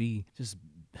just be.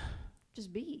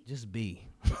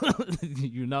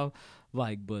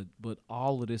 Like, but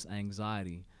all of this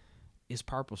anxiety is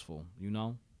purposeful.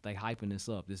 They hyping this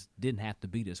up. This didn't have to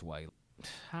be this way.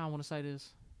 How I want to say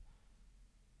this.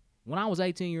 When I was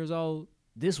 18 years old,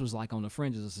 this was like on the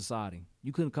fringes of society.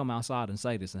 You couldn't come outside and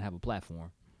say this and have a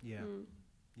platform. Yeah. Mm.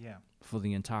 Yeah. For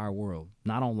the entire world.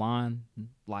 Not online,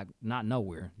 like not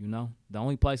nowhere, The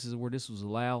only places where this was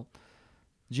allowed,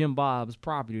 Jim Bob's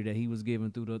property that he was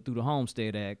given through the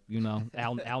Homestead Act,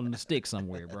 out in the sticks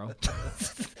somewhere, bro.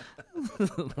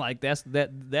 Like that's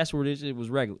where this shit was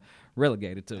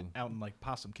relegated to. Out in like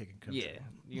possum kicking country.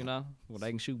 Yeah, where they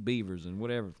can shoot beavers and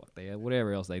whatever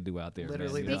else they do out there.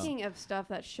 Literally, man, Speaking of stuff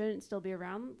that shouldn't still be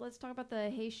around, let's talk about the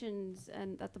Haitians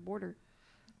and at the border.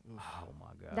 Oh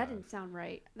my God. That didn't sound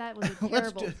right. That was a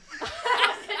Let's terrible.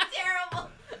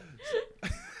 terrible.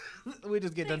 We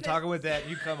just get done talking with that.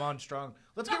 You come on strong.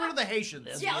 Let's get rid of the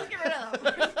Haitians. Yeah, let's get rid of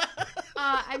them.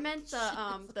 I meant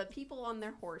the people on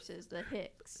their horses, the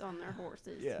Hicks on their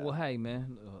horses. Yeah. Well, hey,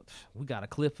 man, we got a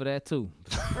clip for that, too.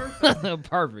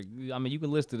 Perfect. I mean, you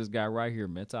can listen to this guy right here,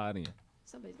 man. Tie it in.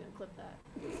 Somebody's going to clip that.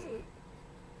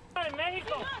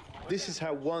 This is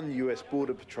how one U.S.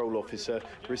 Border Patrol officer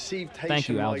received Thank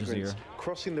you, Haitian Al migrants Jazeera.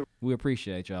 crossing the... We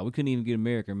appreciate y'all. We couldn't even get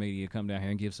American media to come down here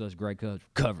and give such great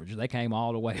coverage. They came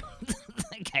all the way.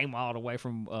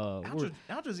 From.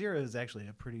 Al Jazeera is actually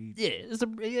a pretty. Yeah, it's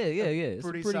It's pretty a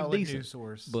pretty solid decent news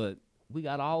source. But we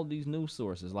got all these news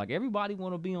sources. Like, everybody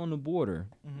want to be on the border.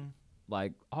 Mm-hmm.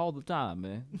 Like, all the time,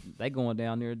 man. They going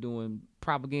down there doing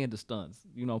propaganda stunts.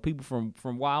 People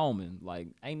from Wyoming. Like,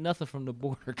 ain't nothing from the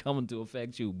border coming to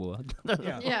affect you, boy.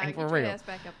 Yeah, Yeah, Like, get for your real. ass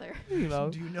back up there. Do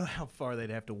you know how far they'd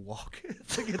have to walk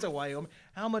to get to Wyoming?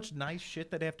 How much nice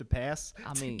shit they'd have to pass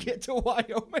to get to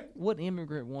Wyoming? What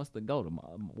immigrant wants to go to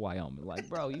Wyoming? Like,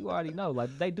 bro, you already know.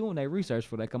 Like, they doing their research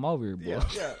before they come over here, boy.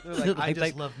 Yeah. They're like, I Like,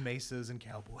 just love mesas and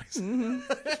cowboys.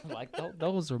 Like,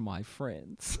 those are my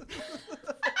friends.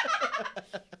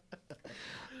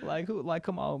 Like, who? Like,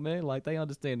 come on, man. Like, they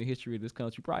understand the history of this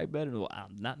country probably better than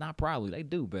not probably. They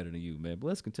do better than you, man. But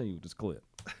let's continue with this clip.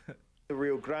 The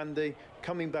Rio Grande,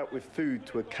 coming back with food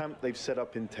to a camp they've set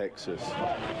up in Texas.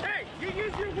 Hey, you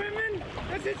use your women?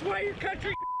 This is why your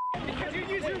country because you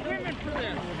use your women for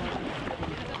this.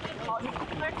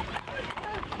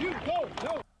 You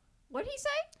go. What did he say?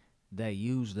 They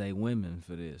use their women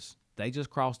for this. They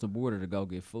just crossed the border to go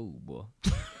get food, boy.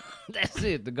 That's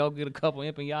it. To go get a couple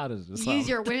empanadas or something. Use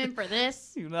your women for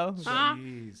this? Huh?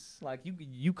 Jeez. Like,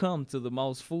 you come to the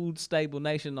most food stable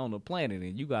nation on the planet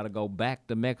and you got to go back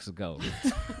to Mexico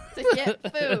To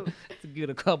get food. to get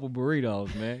a couple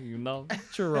burritos, man.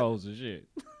 Churros and shit.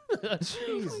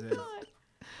 Jesus.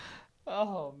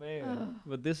 Oh man.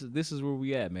 But this is where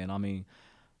we at, man. I mean,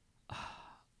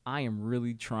 I'm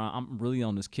really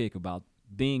on this kick about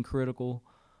being critical,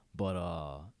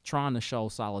 but trying to show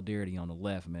solidarity on the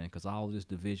left, man, because all this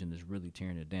division is really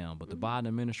tearing it down. But the Biden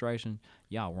administration,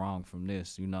 y'all wrong from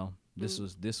this, This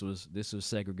was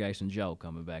segregation Joe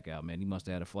coming back out, man. He must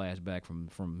have had a flashback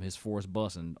from his forced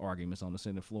busing arguments on the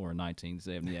Senate floor in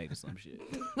 1978 or some shit.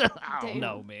 I don't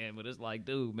know, man, but it's like,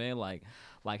 dude, man, like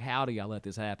how do y'all let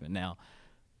this happen? Now,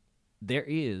 there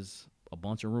is a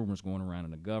bunch of rumors going around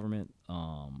in the government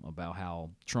about how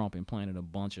Trump implanted a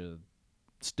bunch of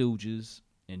stooges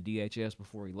and DHS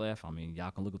before he left. I mean,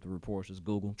 y'all can look up the reports. Just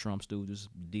Google Trump stooges,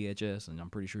 DHS, and I'm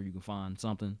pretty sure you can find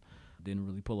something. Didn't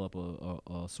really pull up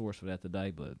a source for that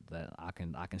today, but that I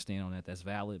can stand on that. That's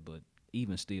valid. But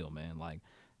even still, man, like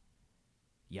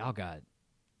y'all got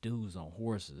dudes on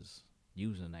horses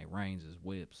using their reins as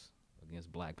whips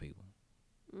against black people.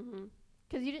 Mm-hmm.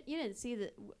 Because you didn't see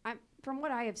that. From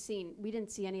what I have seen, we didn't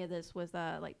see any of this with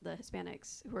like the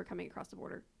Hispanics who are coming across the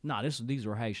border. No, these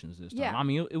were Haitians this time. Yeah. I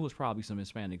mean, it was probably some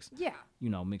Hispanics. Yeah.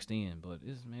 Mixed in, but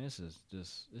this is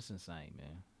just it's insane,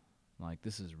 man. Like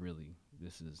this is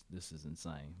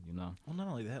insane, Well, not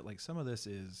only that, like some of this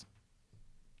is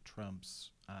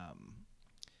Trump's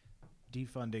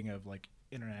defunding of like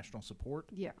international support.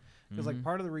 Yeah. Because like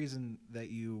part of the reason that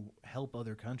you help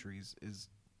other countries is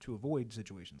to avoid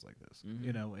situations like this,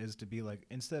 is to be like,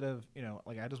 instead of,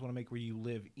 like, I just want to make where you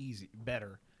live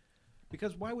better.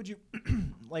 Because why would you,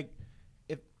 like,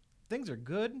 if things are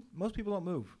good, most people don't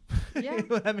move. Yeah. You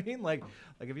know what I mean? Like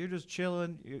if you're just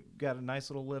chilling, you got a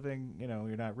nice little living,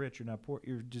 you're not rich, you're not poor,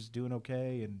 you're just doing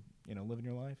okay and, living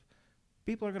your life.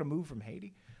 People are going to move from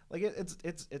Haiti. Like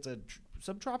it's a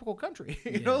subtropical country,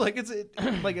 like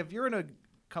like if you're in a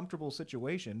comfortable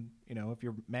situation, if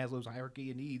your Maslow's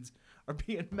hierarchy of needs are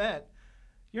being met,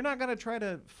 you're not going to try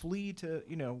to flee to,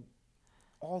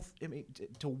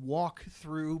 to walk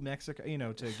through Mexico,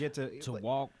 to get to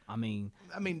walk. I mean,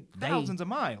 thousands of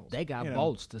miles. They got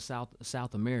boats to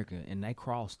South America, and they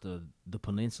crossed the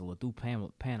peninsula through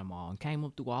Panama and came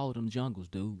up through all of them jungles,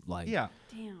 dude. Like, yeah,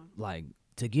 damn. Like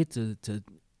to get to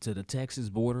the Texas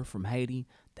border from Haiti,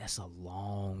 that's a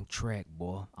long trek,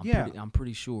 boy. I'm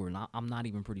pretty sure, and I'm not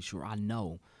even pretty sure. I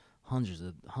know hundreds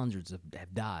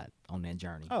have died on that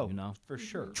journey. Oh, for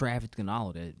sure. Traffic and all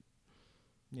of that.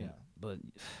 Yeah, but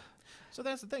so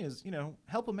that's the thing is,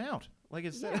 help them out. Like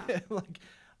it's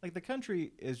like the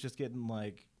country is just getting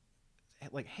like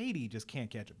Haiti just can't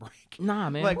catch a break. Nah,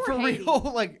 man. Like for Haiti.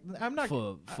 real. Like I'm not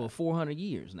for 400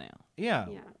 years now. Yeah.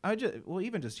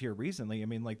 Even just here recently. I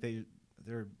mean, like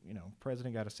their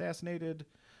president got assassinated.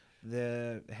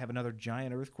 They have another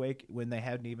giant earthquake when they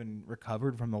hadn't even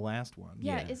recovered from the last one.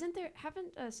 Yeah.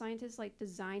 Haven't scientists like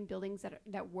designed buildings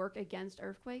that work against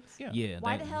earthquakes? Yeah.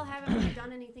 Why the hell haven't we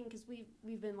done anything? Because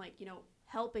we've been like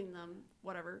helping them.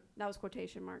 Whatever, that was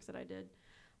quotation marks that I did.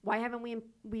 Why haven't we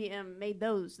made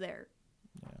those there?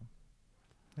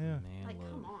 Yeah. Man, Like, look,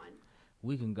 come on.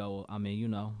 we can go. I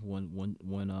mean,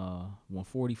 when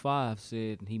 45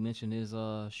 said he mentioned his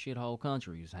shithole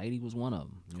countries, Haiti was one of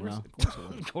them.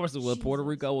 Of course it was. Puerto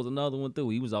Rico was another one too.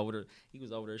 He was over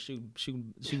there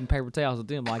shooting paper towels at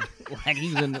them like he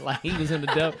was in the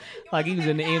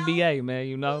NBA,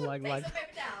 man. Like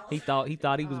he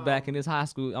thought he was back in his high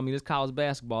school. I mean, his college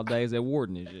basketball days at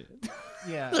Wharton and shit.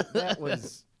 Yeah, that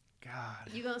was. God.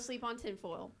 You gonna sleep on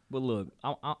tinfoil? But look,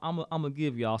 I'm gonna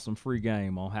give y'all some free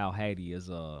game on how Haiti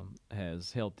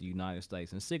has helped the United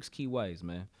States in 6 key ways,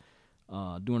 man.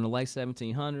 During the late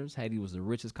 1700s, Haiti was the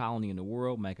richest colony in the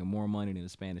world, making more money than the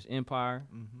Spanish Empire.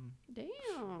 Mm-hmm.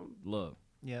 Damn. Look,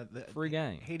 yeah, free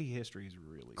game. Haiti history is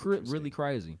really really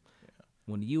crazy.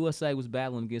 When the USA was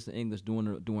battling against the English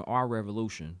during our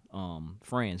revolution,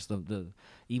 France,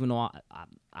 even though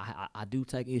I do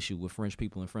take issue with French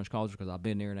people and French culture because I've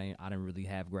been there and I didn't really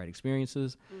have great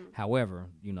experiences. However,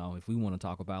 if we want to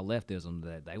talk about leftism,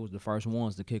 that they was the first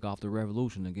ones to kick off the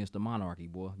revolution against the monarchy,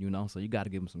 boy. So you got to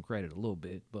give them some credit a little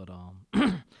bit. But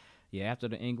yeah, after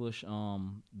the English,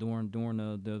 during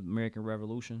the American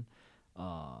Revolution,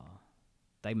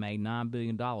 they made $9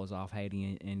 billion off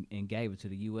Haiti and gave it to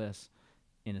the U.S.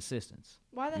 in assistance.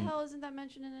 Why the hell isn't that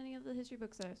mentioned in any of the history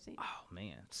books that I've seen? Oh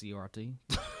man, CRT.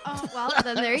 Oh well,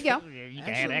 then there you go. Yeah, you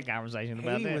can have that conversation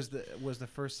about Haiti that. was the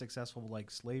first successful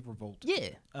slave revolt. Yeah.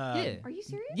 Are you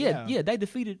serious? Yeah, they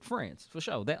defeated France for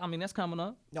sure. That's coming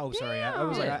up. Oh, sorry. I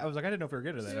was like, I didn't know if we were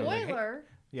getting to that. I was like, Spoiler.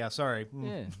 yeah, sorry.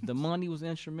 Yeah, the money was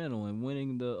instrumental in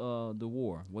winning the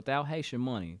war. Without Haitian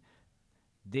money,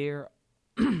 there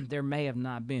may have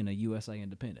not been a USA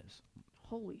independence.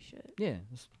 Holy shit. Yeah,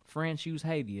 France used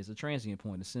Haiti as a transient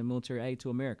point to send military aid to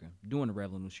America during the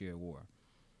Revolutionary War.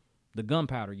 The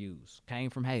gunpowder used came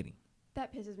from Haiti.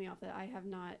 That pisses me off that I have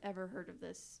not ever heard of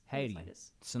this. Haiti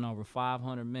sent over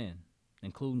 500 men,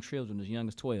 including children as young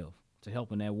as 12, to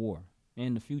help in that war.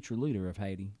 And the future leader of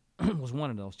Haiti was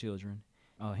one of those children,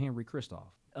 Henry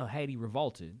Christophe. Haiti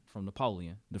revolted from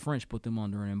Napoleon. The French put them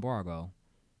under an embargo.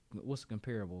 What's a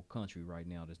comparable country right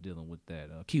now that's dealing with that?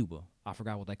 Cuba. I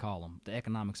forgot what they call them. The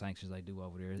economic sanctions they do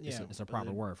over there. It's a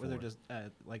proper word for it. They're just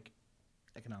like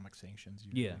economic sanctions.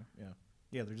 Yeah.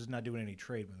 Yeah. They're just not doing any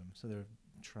trade with them. So they're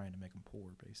trying to make them poor,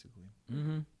 basically.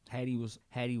 Mm-hmm.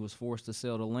 Haiti was forced to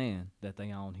sell the land that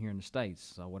they own here in the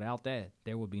States. So without that,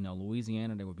 there would be no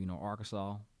Louisiana, there would be no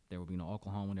Arkansas, there would be no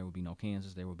Oklahoma, there would be no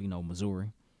Kansas, there would be no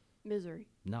Missouri. Misery.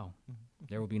 No.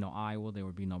 There would be no Iowa, there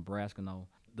would be no Nebraska, no.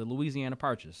 The Louisiana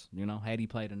Purchase, Haiti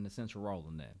played an essential role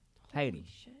in that. Haiti,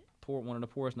 one of the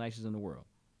poorest nations in the world.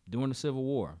 During the Civil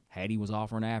War, Haiti was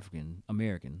offering African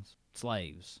Americans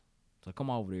slaves to come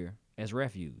over there as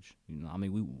refuge.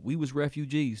 We was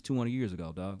refugees 200 years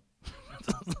ago, dog.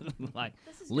 Like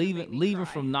leaving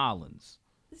from Nolans.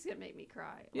 This is gonna make me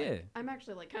cry. Yeah. I'm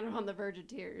actually kind of on the verge of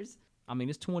tears.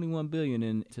 It's $21 billion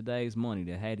in today's money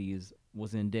that Haiti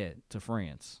was in debt to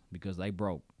France because they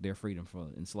broke their freedom for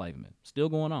enslavement. Still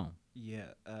going on. Yeah.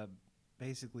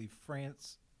 Basically,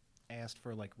 France asked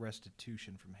for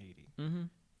restitution from Haiti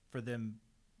for them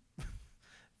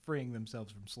freeing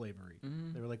themselves from slavery.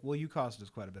 They were like, well, you cost us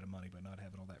quite a bit of money by not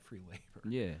having all that free labor.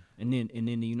 Yeah. And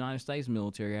then the United States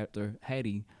military, after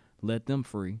Haiti let them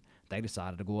free, they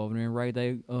decided to go over there and raid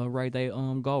their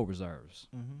gold reserves.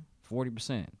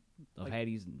 40% of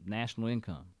Haiti's national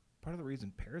income. Part of the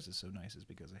reason Paris is so nice is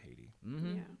because of Haiti.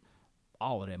 Yeah.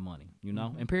 All of that money,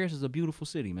 And Paris is a beautiful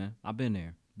city, man. I've been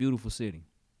there. Beautiful city.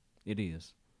 It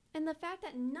is. And the fact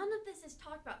that none of this is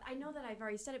talked about, I know that I've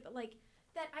already said it, but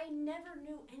that I never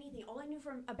knew anything. All I knew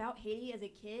about Haiti as a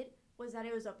kid was that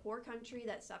it was a poor country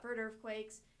that suffered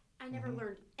earthquakes. I never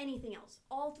learned anything else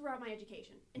all throughout my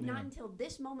education. And not until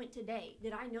this moment today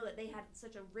did I know that they had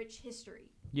such a rich history.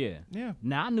 Yeah. Yeah.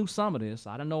 Now, I knew some of this.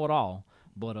 I didn't know it all.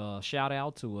 But shout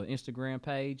out to an Instagram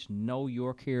page, Know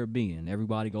Your Caribbean.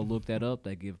 Everybody go look that up.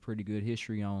 They give pretty good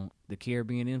history on the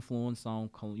Caribbean influence on,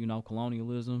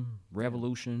 colonialism,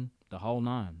 revolution, the whole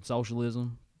nine,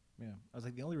 socialism. Yeah. I was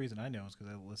like, the only reason I know is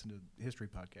because I listen to history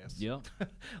podcasts. Yep.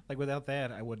 Without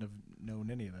that, I wouldn't have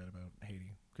known any of that about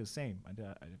Haiti. Because same,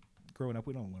 growing up,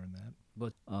 we don't learn that.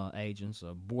 But agents,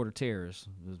 border terrorists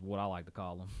is what I like to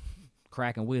call them.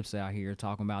 Cracking whips out here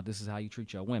talking about this is how you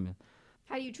treat your women.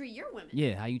 How do you treat your women?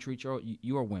 Yeah, how you treat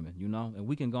your women, And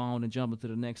we can go on and jump into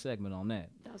the next segment on that.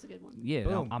 That was a good one. Yeah,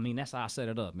 Boom. that's how I set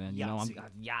it up, man. Yahtzee.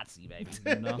 Yahtzee, baby.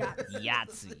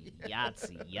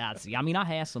 Yahtzee. I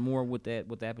had some more with that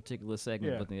particular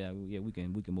segment, but we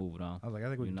can move it on. I was like, I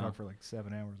think we can talk for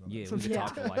 7 hours on yeah, that. we can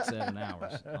talk for 7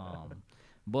 hours.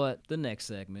 But the next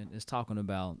segment is talking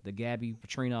about the Gabby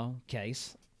Petrino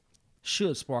case.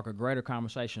 Should spark a greater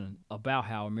conversation about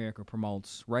how America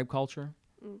promotes rape culture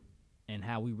and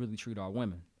how we really treat our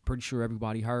women. Pretty sure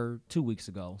everybody heard 2 weeks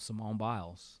ago, Simone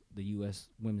Biles, the U.S.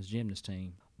 women's gymnast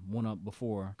team, went up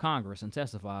before Congress and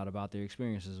testified about their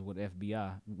experiences with the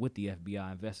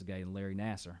FBI investigating Larry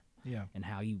Nassar. Yeah. And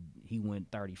how he went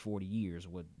 30, 40 years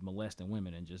with molesting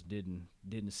women and just didn't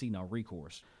see no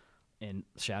recourse. And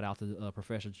shout out to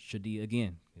Professor Shadia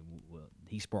again.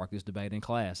 He sparked this debate in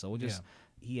class. So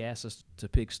he asked us to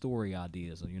pick story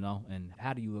ideas, and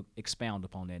how do you expound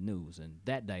upon that news? And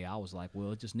that day I was like,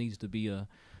 well, it just needs to be a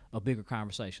bigger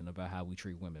conversation about how we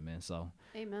treat women, man. So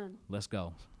Amen. Let's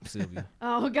go, Sylvia.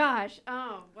 Oh, gosh.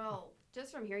 Oh, well,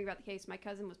 just from hearing about the case, my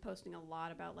cousin was posting a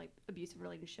lot about abusive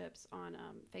relationships on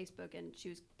Facebook, and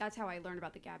that's how I learned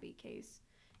about the Gabby case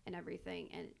and everything.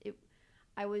 And it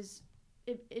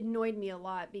annoyed me a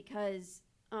lot because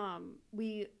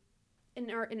we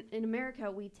in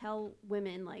America we tell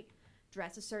women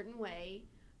dress a certain way,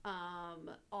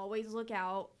 always look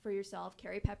out for yourself,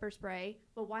 carry pepper spray.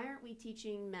 But why aren't we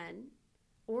teaching men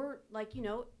or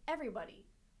everybody?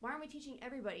 Why aren't we teaching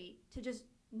everybody to just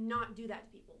not do that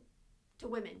to people, to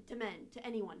women, to men, to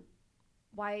anyone?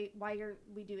 Why aren't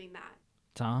we doing that?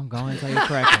 Tom, go ahead and take a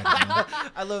crack at it,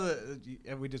 man. I love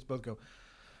that we just both go.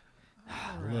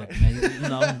 Look, man, you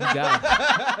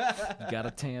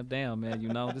gotta tamp down, man.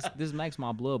 This makes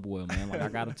my blood boil, man. I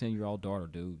got a 10-year-old daughter,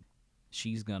 dude.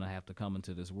 She's gonna have to come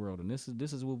into this world, and this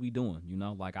is what we doing,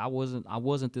 I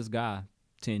wasn't this guy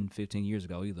 10, 15 years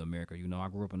ago either, America. I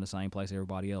grew up in the same place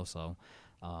everybody else, so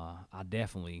I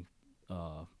definitely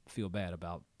feel bad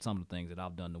about some of the things that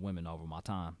I've done to women over my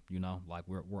time.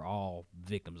 We're all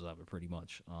victims of it, pretty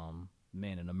much.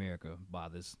 Men in America by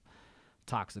this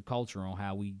toxic culture on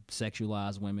how we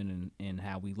sexualize women and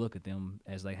how we look at them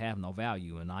as they have no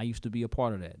value. And I used to be a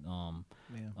part of that.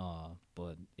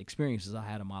 But experiences I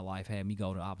had in my life had me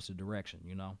go the opposite direction,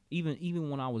 Even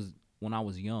when I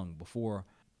was young, before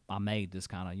I made this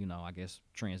kind of,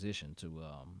 transition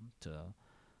to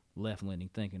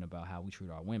left-leaning thinking about how we treat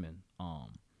our women,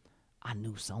 I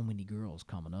knew so many girls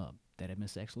coming up that had been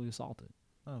sexually assaulted.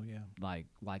 Oh yeah.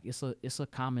 It's a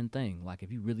common thing.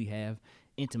 If you really have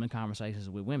intimate conversations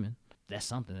with women, that's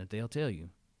something that they'll tell you.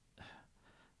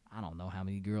 I don't know how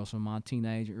many girls from my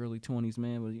teenage and early 20s,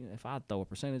 man, but if I throw a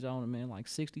percentage on it, man, like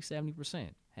 60, 70%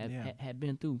 had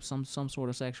been through some sort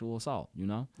of sexual assault, you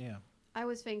know? Yeah. I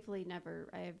was thankfully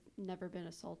I have never been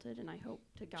assaulted, and I hope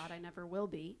to God I never will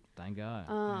be. Thank God.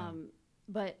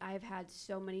 But I've had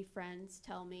so many friends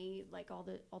tell me like all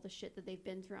the shit that they've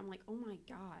been through. I'm like, oh my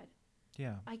God.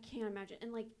 Yeah. I can't imagine.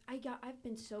 And like I've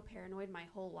been so paranoid my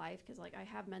whole life because like I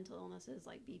have mental illnesses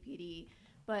like BPD,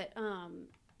 but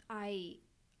I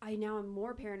now am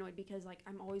more paranoid because like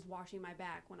I'm always washing my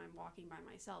back when I'm walking by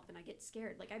myself, and I get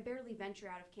scared. Like I barely venture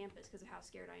out of campus because of how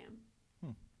scared I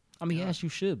am. I mean, yes, you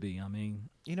should be. I mean,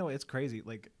 you know, it's crazy.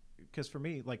 Like, because for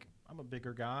me, like, I'm a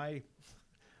bigger guy,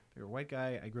 bigger white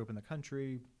guy. I grew up in the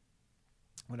country.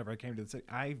 Whenever I came to the city,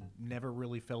 I've never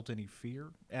really felt any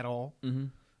fear at all,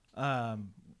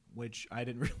 which I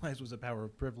didn't realize was a power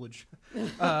of privilege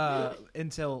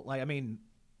until, like, I mean,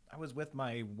 I was with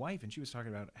my wife and she was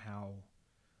talking about how,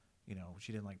 you know,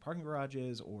 she didn't like parking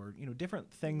garages or, you know,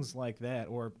 different things like that.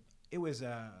 Or it was,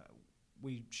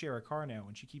 we share a car now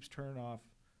and she keeps turning off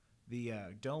the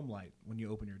dome light when you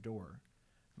open your door.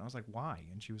 And I was like, why?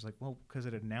 And she was like, well, because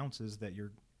it announces that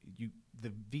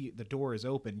the door is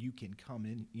open. You can come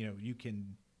in, you know, you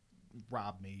can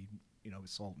rob me, you know,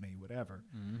 assault me, whatever.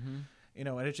 You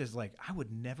know, and it's just like, I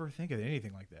would never think of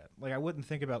anything like that. Like, I wouldn't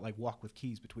think about, like, walk with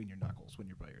keys between your knuckles when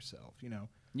you're by yourself, you know?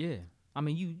 Yeah. I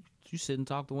mean, you sit and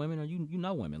talk to women, or you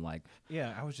know women. Like,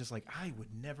 yeah, I was just like, I would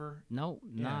never. No,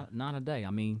 not a day.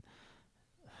 I mean,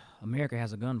 America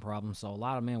has a gun problem, so a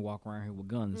lot of men walk around here with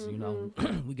guns. You know,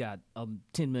 we got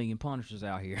 10 million Punishers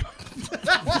out here.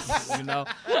 You know,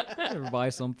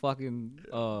 everybody's some fucking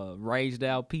raged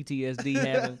out PTSD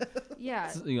having,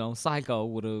 you know, psycho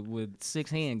with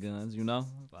 6 handguns. You know,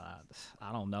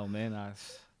 I don't know, man.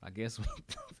 I guess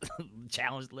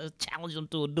let's challenge them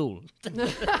to a duel.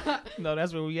 No,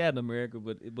 that's where we at in America.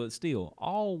 But still,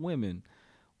 all women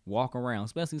walk around,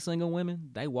 especially single women.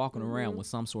 They walking around with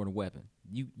some sort of weapon.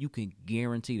 You can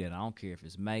guarantee that. I don't care if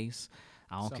it's mace.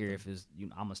 I don't care if it's, you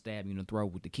know, I'm gonna stab you in the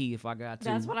throat with the key if I got to.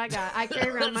 That's what I got. I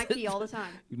carry around my key all the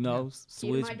time. You know,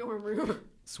 Key to my dorm room.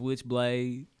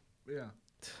 Switchblade. Yeah.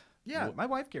 Yeah, my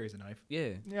wife carries a knife.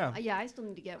 Yeah. Yeah. Yeah, I still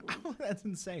need to get one. That's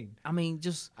insane. I mean,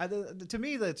 just to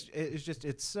me, it's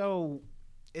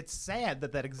sad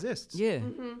that exists. Yeah.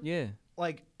 Yeah.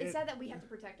 Like it's sad that we have to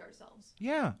protect ourselves.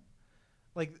 Yeah.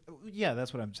 Like, yeah,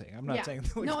 that's what I'm saying. I'm not saying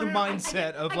like, no, the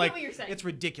mindset of I like, get what you're saying. It's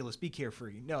ridiculous, be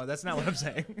carefree. No, that's not what I'm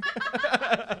saying.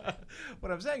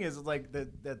 What I'm saying is like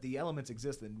that the elements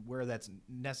exist and where that's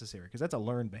necessary, because that's a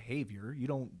learned behavior. You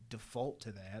don't default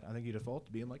to that. I think you default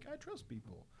to being like, I trust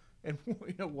people and,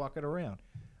 you know, walking around.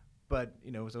 But,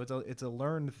 you know, so it's a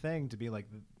learned thing to be like,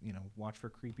 you know, watch for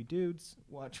creepy dudes,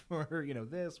 watch for, you know,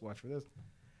 this, watch for this.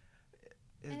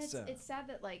 It's sad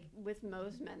that, like, with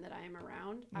most men that I am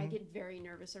around, I get very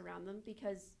nervous around them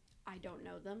because I don't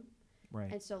know them.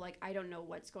 Right. And so, like, I don't know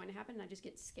what's going to happen, and I just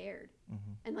get scared.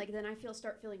 And, like, then I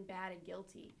start feeling bad and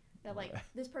guilty that, like,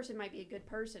 this person might be a good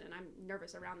person, and I'm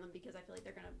nervous around them because I feel like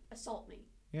they're going to assault me.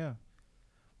 Yeah.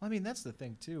 Well, I mean, that's the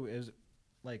thing, too, is,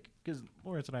 like, because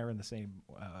Lawrence and I are in the same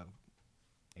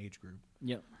age group.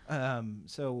 Yep.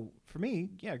 So for me,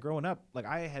 yeah, growing up, like,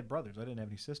 I had brothers. I didn't have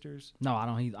any sisters. No, I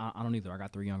don't either. I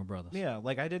got 3 younger brothers. Yeah,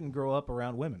 like, I didn't grow up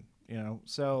around women, you know.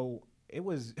 So it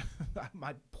was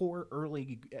my poor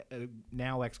early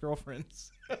now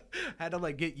ex-girlfriends had to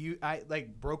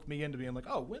like broke me into being like,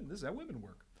 oh, this is how women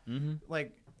work.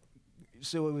 Like,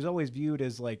 so it was always viewed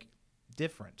as like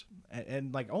different,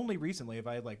 and like only recently have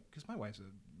I like, because my wife's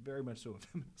very much so a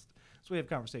feminist, so we have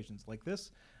conversations like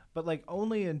this. But, like,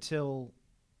 only until,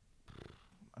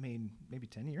 I mean, maybe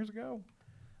 10 years ago?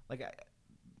 Like,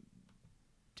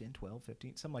 10, 12,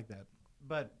 15, something like that.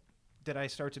 But did I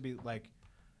start to be, like,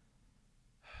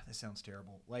 this sounds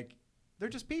terrible. Like, they're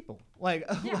just people. Like,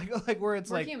 like where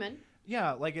it's We're like. human.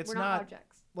 Yeah, like, it's We're not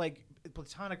objects. Like,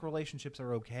 platonic relationships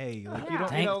are okay. Like, yeah. you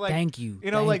don't, Thank you.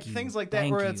 You know, Thank like, you. things like that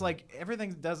Thank where you. it's like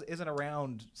everything isn't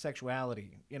around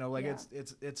sexuality. You know, like,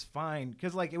 it's fine.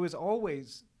 Because, like, it was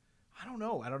always. I don't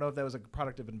know if that was a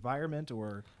product of environment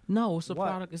or no. It's a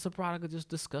product. It's a product of just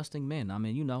disgusting men. I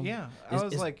mean, you know. Yeah,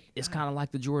 it's kind of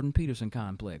like the Jordan Peterson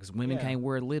complex. Women can't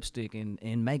wear lipstick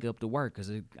and makeup to work because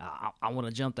I want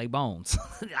to jump their bones.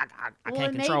 I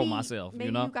can't control myself. Maybe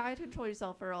you know. you gotta control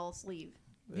yourself or else leave.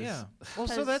 Yeah. Well,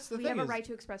 so that's the thing. We have a right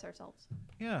to express ourselves.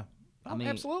 Yeah. Oh, I mean,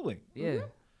 absolutely. Yeah.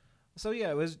 So yeah,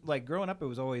 it was like growing up. It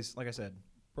was always like I said,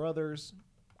 brothers.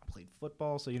 played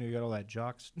football, so you got all that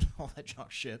all that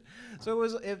jock shit. So it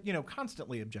was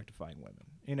constantly objectifying women.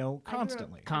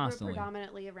 Constantly. I grew up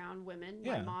predominantly around women.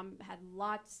 Yeah. My mom had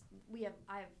lots.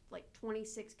 I have like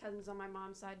 26 cousins on my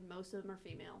mom's side. Most of them are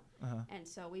female, and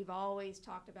so we've always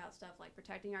talked about stuff like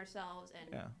protecting ourselves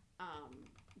and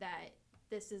that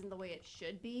this isn't the way it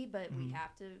should be, but we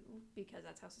have to because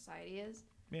that's how society is.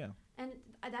 Yeah. And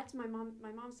that's my mom.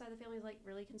 My mom's side of the family is like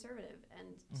really conservative, and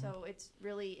so it's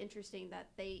really interesting that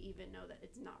they even know that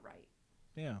it's not right.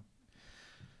 Yeah.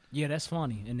 Yeah, that's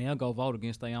funny, and they'll go vote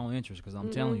against their own interests because I'm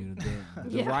telling you,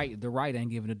 the right ain't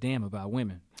giving a damn about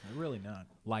women. Really not.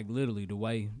 Like literally, the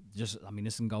way this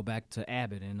can go back to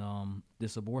Abbott and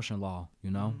this abortion law.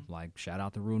 Like shout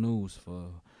out to Real News for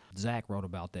Zach wrote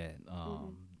about that.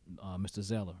 Mr.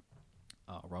 Zeller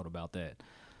wrote about that.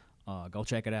 Go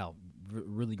check it out.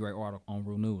 Really great article on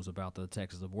Real News about the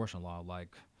Texas abortion law. Like,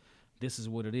 this is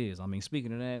what it is.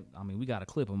 Speaking of that, we got a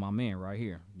clip of my man right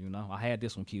here. I had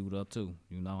this one queued up too.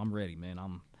 I'm ready,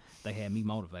 man. They had me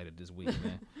motivated this week,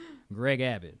 man. Greg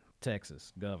Abbott,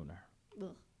 Texas governor. Ugh.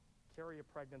 Carry a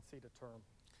pregnancy to term.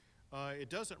 It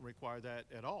doesn't require that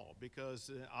at all because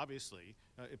obviously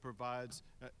it provides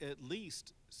at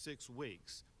least 6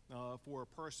 weeks for a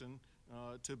person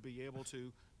to be able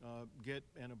to get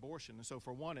an abortion. And so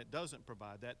for one, it doesn't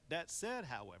provide that. That said,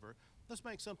 however, let's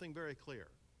make something very clear.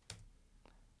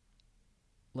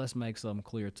 Let's make something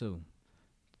clear too.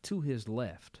 To his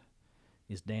left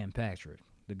is Dan Patrick,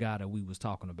 the guy that we was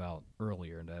talking about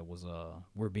earlier that was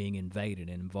we're being invaded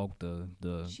and invoked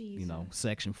the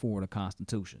Section 4 of the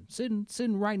Constitution.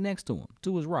 Sitting right next to him,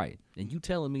 to his right. And you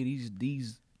telling me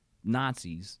these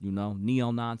Nazis,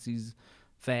 neo-Nazis,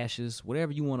 fascists,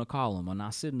 whatever you want to call them, are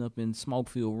not sitting up in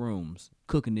smoke-filled rooms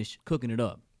cooking it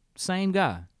up. Same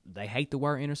guy. They hate the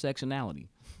word intersectionality,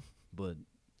 but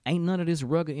ain't none of this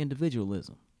rugged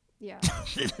individualism. Yeah.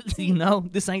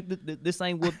 This ain't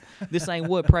what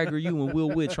PragerU and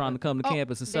Will Witt trying to come to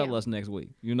campus and sell us next week.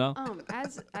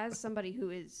 As somebody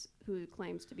who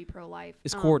claims to be pro-life,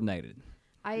 it's coordinated.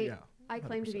 I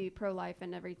claim to be pro-life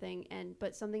and everything,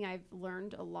 but something I've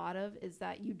learned a lot of is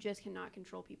that you just cannot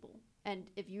control people. And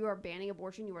if you are banning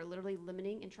abortion, you are literally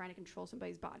limiting and trying to control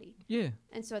somebody's body. Yeah.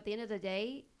 And so at the end of the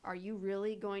day, are you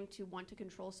really going to want to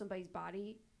control somebody's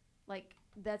body? Like,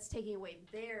 that's taking away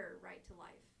their right to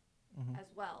life as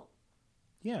well.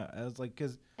 Yeah, I was like,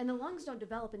 and the lungs don't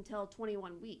develop until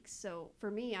 21 weeks. So for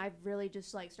me, I've really just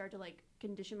started to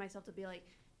condition myself to be like,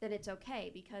 then it's okay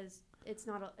because it's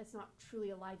not truly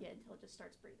alive yet until it just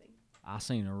starts breathing. I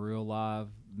seen a real live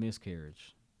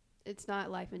miscarriage. It's not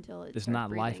life until it's not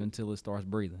breathing. Life until it starts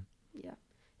breathing. Yeah,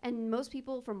 and most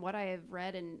people, from what I have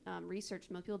read and researched,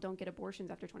 most people don't get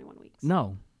abortions after 21 weeks.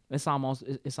 No, it's almost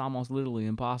literally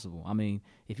impossible.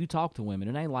 If you talk to women,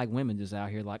 it ain't like women just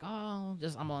out here like, oh, they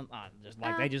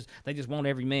just want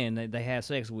every man they have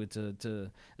sex with to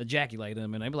ejaculate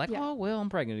them, and they be like, oh well, I'm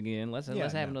pregnant again. Let's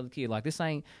have another kid. Like this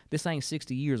ain't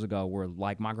 60 years ago where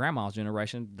like my grandma's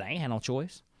generation, they ain't had no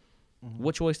choice.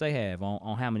 What choice they have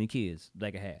on how many kids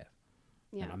they could have?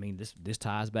 Yeah. And this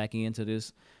ties back into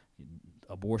this.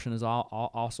 Abortion is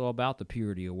also about the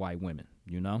purity of white women.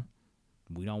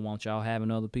 We don't want y'all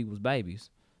having other people's babies,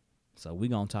 so we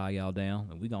gonna tie y'all down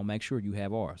and we gonna make sure you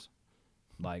have ours.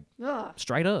 Like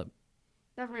straight up.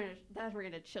 That's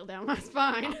gonna chill down my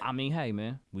spine. Hey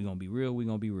man, we gonna be real. We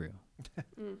gonna be real.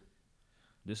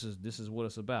 This is what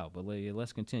it's about. But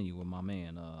let's continue with my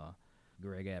man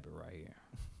Greg Abbott right here.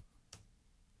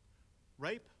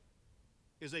 Rape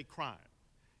is a crime,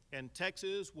 and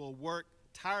Texas will work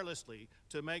tirelessly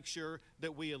to make sure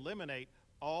that we eliminate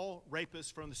all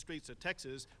rapists from the streets of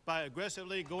Texas by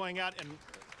aggressively going out and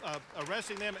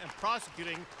arresting them and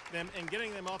prosecuting them and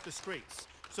getting them off the streets.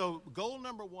 So goal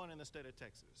number 1 in the state of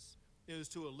Texas is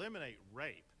to eliminate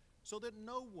rape so that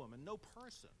no woman, no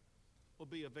person will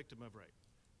be a victim of rape.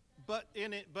 But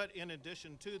in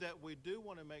addition to that, we do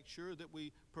want to make sure that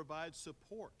we provide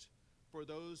support for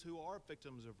those who are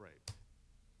victims of rape.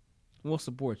 What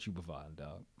support you provide,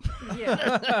 dog?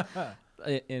 Yeah.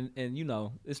 and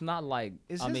it's not like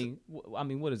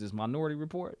what is this, Minority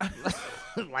Report?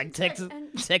 Like Texas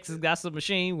got some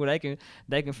machine where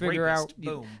they can figure out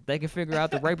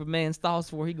the rape man's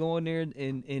thoughts before he go in there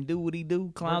and do what he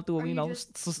do, climb through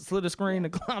slit a screen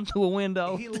and climb through a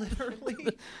window. He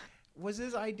literally was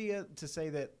his idea to say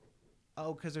that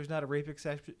because there's not a rape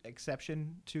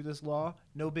exception to this law,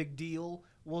 no big deal.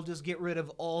 We'll just get rid of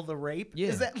all the rape. Yeah.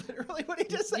 Is that literally what he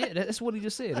just said? Yeah, that's what he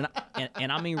just said.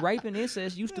 And rape and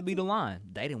incest used to be the line.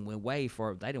 They didn't went way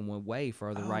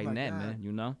further right than that,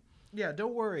 man. Yeah,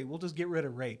 don't worry. We'll just get rid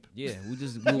of rape. Yeah,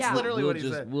 Yeah. Literally what he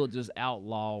said. We'll just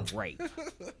outlaw rape.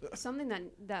 Something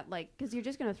that like, because you're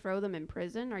just gonna throw them in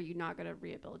prison. Are you not gonna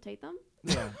rehabilitate them?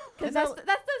 Yeah. Because that's the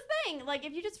thing. Like,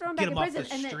 if you just throw them back Get in 'em off prison,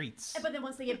 the and streets. but then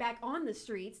once they get back on the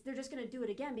streets, they're just gonna do it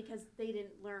again because they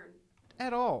didn't learn.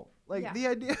 At all. Like, Yeah. the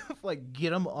idea of, like, get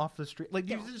them off the street. Like,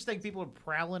 you Yeah. just think people are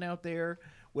prowling out there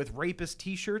with rapist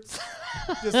T-shirts?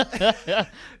 just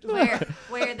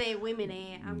Where they women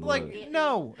at? I'm like, getting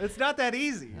no, it's not that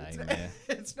easy. Hey, It's, man.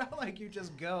 it's not like you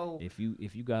just go. If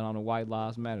you got on a White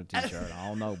Lives Matter T-shirt, I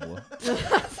don't know, boy.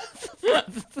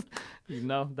 You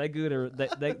know, they good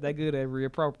at they good at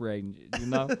reappropriating. You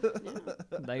know,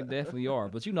 they definitely are.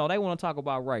 But you know, they want to talk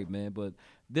about rape, man. But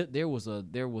there was a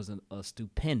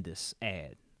stupendous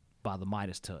ad by the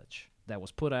Midas Touch that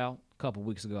was put out a couple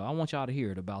weeks ago. I want y'all to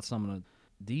hear it about some of the.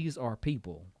 These are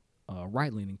people,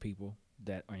 right-leaning people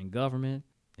that are in government,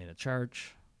 in the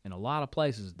church, in a lot of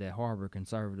places that harbor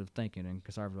conservative thinking and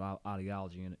conservative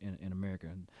ideology in America.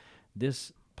 And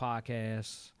this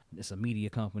podcast, it's a media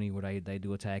company where they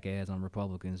do attack ads on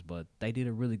Republicans, but they did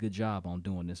a really good job on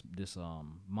doing this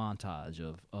montage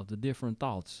of the different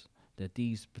thoughts that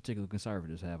these particular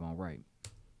conservatives have on rape.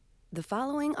 The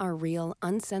following are real,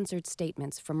 uncensored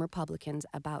statements from Republicans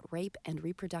about rape and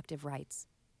reproductive rights.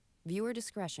 Viewer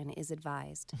discretion is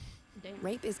advised. Damn.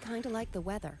 Rape is kind of like the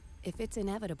weather. If it's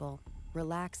inevitable,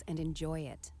 relax and enjoy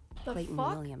it. The Clayton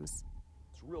fuck? Williams.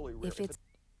 It's really If it's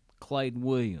Clayton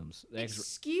Williams,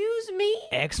 Excuse me.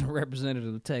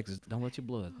 ex-representative of Texas. Don't let your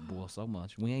blood boil so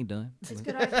much. We ain't done. It's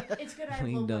good. It's good. I have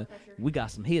We low ain't done. blood pressure. We got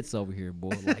some hits over here,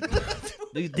 boy.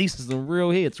 Like these are some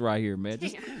real hits right here, man.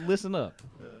 Just listen up.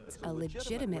 a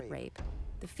legitimate rape,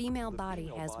 the female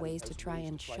body has ways to try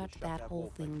and shut that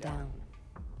whole thing down.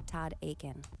 Todd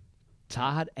Aiken.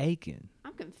 Todd Aiken,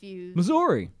 I'm confused.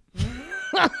 Missouri.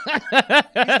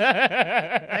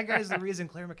 That guy's the reason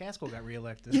Claire McCaskill got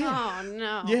reelected. Oh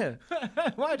no. Yeah.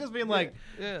 Why just being like,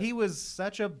 Yeah. he was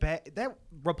such a bad. That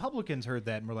Republicans heard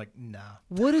that and were like, nah.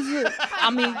 What is it? I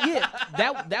mean, yeah,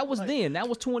 that was then. That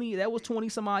was 20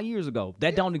 some odd years ago.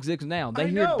 That don't exist now.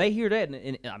 They know. hear that,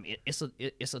 and I mean, it's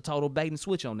a total bait and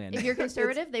switch on that. If you're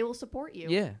conservative, they will support you.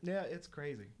 Yeah. Yeah, it's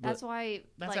crazy. That's why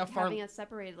That's like how far- having us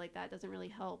separated like that doesn't really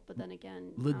help. But then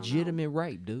again, I don't know. Legitimate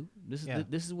rape, dude. Yeah.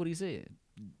 This is what he said.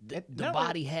 The no,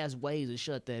 body has ways to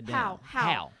shut that down.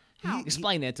 How?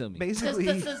 Explain that to me. Basically,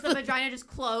 Does the vagina just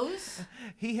close?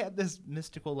 he had this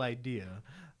mystical idea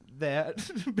that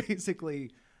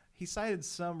basically he cited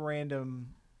some random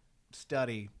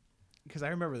study, because I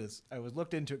remember this. I was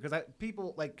looked into it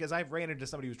because I ran into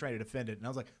somebody who was trying to defend it, and I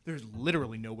was like, "There's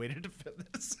literally no way to defend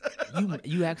this."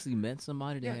 You actually met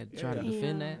somebody that had tried to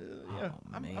defend that? Yeah, Oh,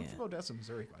 I'm man. from Odessa,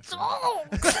 Missouri. My friend.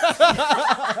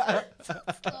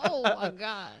 Oh my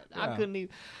God! I couldn't even.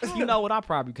 You know what? I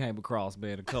probably came across,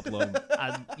 man, a couple of them.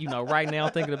 Right now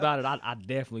thinking about it, I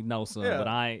definitely know some, Yeah.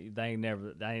 but they ain't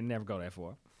never go that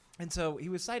far. And so he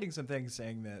was citing some things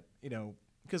saying that,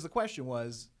 because the question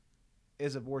was,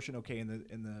 is abortion okay in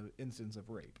the instance of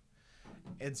rape?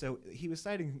 And so he was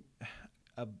citing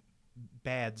a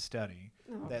bad study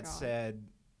that God. said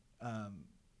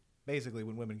basically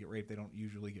when women get raped, they don't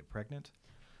usually get pregnant.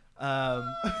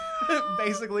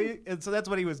 Basically, and so that's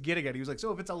what he was getting at. He was like,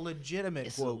 so if it's a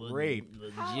legitimate quote rape,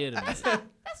 Legitimate. That's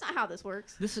not how this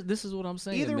works. This is what I'm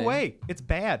saying. either man. way, it's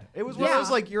bad. It was one of Yeah. those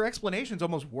like your explanation's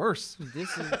almost worse.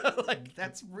 This is Like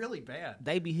that's really bad.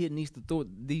 they be hitting the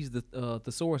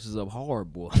thesauruses up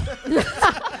hard, boy.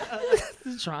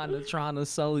 trying to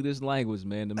sully this language,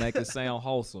 man, to make it sound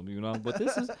wholesome, But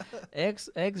this is ex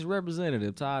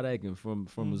representative Todd Aiken from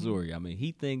Missouri. I mean,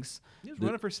 he thinks He was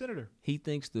running for senator. he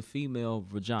thinks the female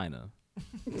vagina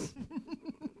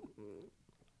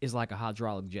is like a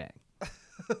hydraulic jack.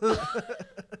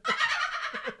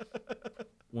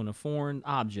 When a foreign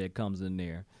object comes in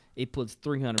there, it puts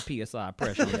 300 psi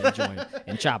pressure in that joint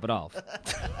and chop it off.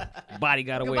 Body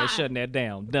got a way of shutting that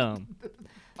down. Dumb.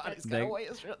 Body's got a way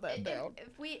to shut that down.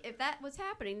 If that was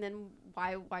happening, then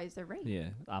why is there rape? Yeah,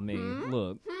 I mean,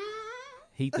 look,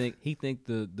 he think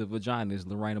the vagina is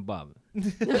Lorena Bobbitt.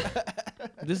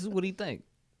 This is what he think.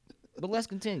 But let's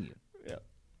continue.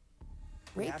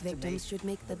 Rape victims should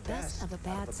make the best of a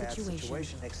bad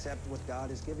situation. Accept what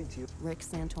God is giving to you. Rick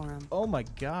Santorum. Oh my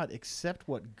God! Accept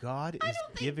what God I is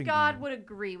don't giving think God you. would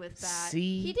agree with that.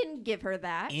 See? He didn't give her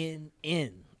that.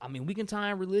 I mean, we can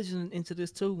tie religion into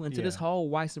this too, into this whole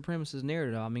white supremacist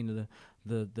narrative. I mean,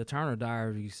 the Turner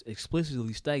Diaries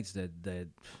explicitly states that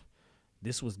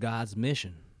this was God's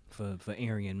mission for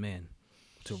Aryan men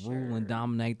to rule and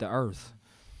dominate the earth.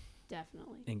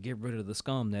 Definitely. And get rid of the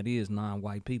scum that is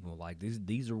non-white people. Like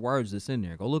these are words that's in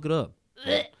there. Go look it up.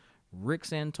 Rick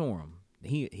Santorum.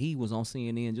 He was on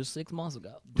CNN just 6 months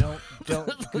ago. Don't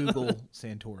Google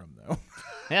Santorum though.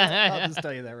 I'll just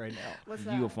tell you that right now. What's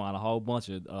You'll find a whole bunch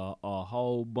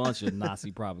of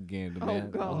Nazi propaganda,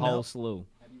 man. God. A whole slew.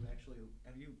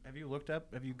 Have you looked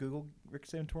up? Have you Googled Rick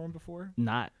Santorum before?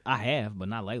 I have, but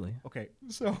not lately. Okay,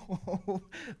 so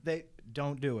they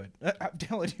don't do it. I'm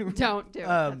telling you, Don't do it.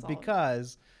 That's all.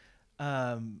 because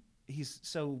he's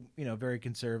so very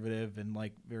conservative and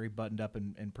like very buttoned up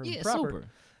and prim and proper.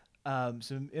 Super.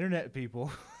 Some internet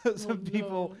people,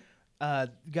 people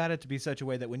got it to be such a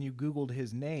way that when you Googled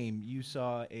his name, you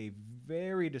saw a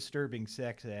very disturbing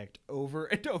sex act over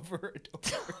and over and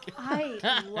over again.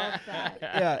 I love that.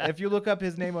 Yeah, if you look up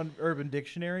his name on Urban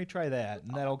Dictionary, try that,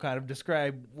 and that'll kind of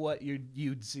describe what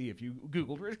you'd see if you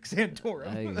Googled Rick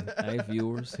Santorum. Hey,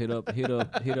 viewers, hit up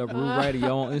Rue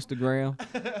Radio on Instagram.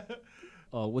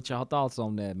 What y'all thoughts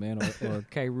on that, man? Or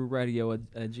krootradio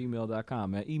at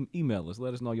gmail.com, man. Email us.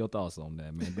 Let us know your thoughts on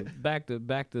that, man. But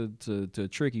back to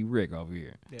Tricky Rick over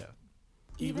here. Yeah.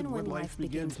 Even when life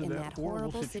begins in that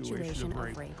horrible situation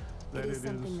of rape, it is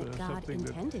something that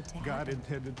God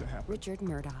intended to happen. Richard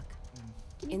Murdoch.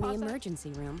 In the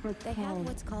emergency room, they have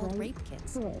what's called rape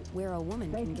kits, where a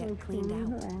woman can get cleaned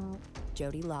out.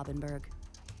 Jody Laubenberg.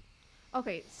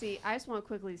 Okay, see, I just want to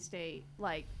quickly state,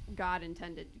 like, God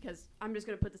intended, because I'm just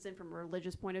going to put this in from a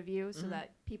religious point of view so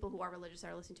that people who are religious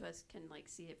that are listening to us can, like,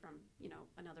 see it from,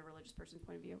 another religious person's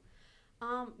point of view.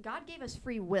 God gave us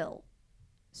free will.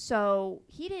 So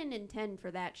he didn't intend for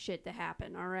that shit to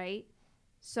happen, all right?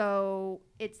 So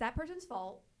it's that person's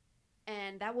fault,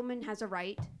 and that woman has a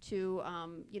right to,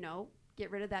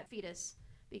 get rid of that fetus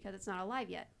because it's not alive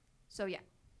yet. So, yeah,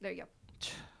 there you go.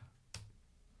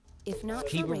 If not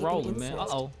Keep for it rape rolling, and man.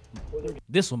 incest,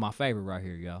 This was my favorite right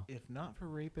here, y'all. If not for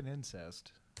rape and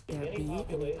incest, there be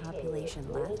any population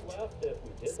left.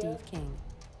 Steve King.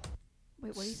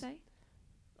 Wait, what do you say?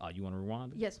 You want to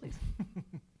rewind it? Yes, please.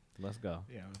 Let's go.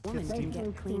 yeah. Woman can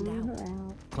get cleaned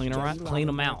out. Clean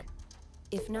them out.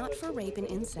 If not for rape and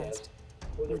incest,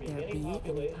 would there be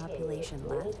any population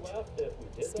left?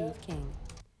 Steve King.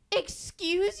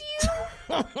 Excuse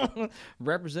you?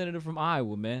 Representative from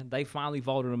Iowa, man. They finally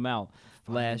voted him out.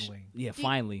 Finally.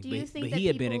 Finally. Do you think but that he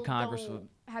had been in people Congress for. don't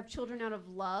have children out of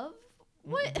love?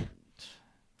 What?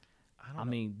 I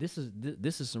mean, this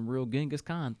is some real Genghis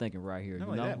Khan thinking right here. Not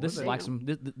You only know, that, this is like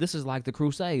this is like the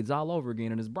Crusades all over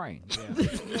again in his brain.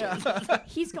 Yeah.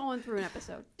 He's going through an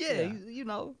episode. Yeah, you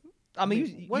know. I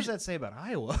mean, what does that say about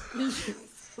Iowa?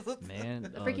 man,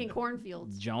 The freaking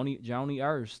cornfields. Joni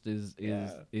Ernst is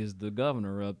the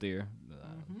governor up there.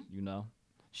 You know,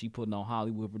 she putting on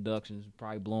Hollywood Productions,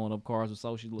 probably blowing up cars with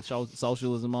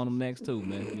socialism on them next too,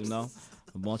 man. You know,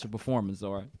 a bunch of performance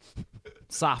art,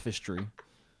 sophistry.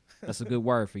 That's a good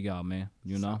word for y'all, man.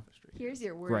 You know, Here's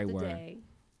your word Great of the word. day.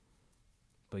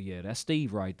 But yeah, that's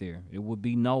Steve right there. It would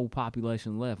be no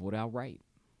population left without rape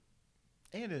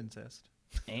And incest.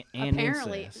 and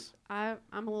Apparently, incest. I'm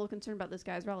a little concerned about this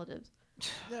guy's relatives.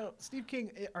 Now, Steve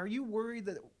King, are you worried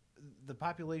that the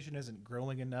population isn't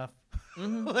growing enough?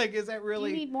 Like, is that Do really?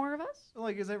 you need more of us?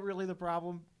 Like, is that really the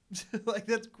problem? Like,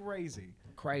 that's crazy.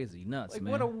 Crazy nuts, Like,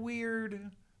 man. what a weird.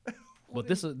 But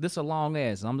this a long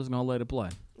ass. I'm just gonna let it play.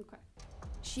 Okay.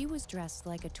 She was dressed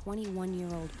like a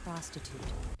 21-year-old prostitute.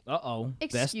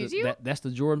 Excuse you? That's the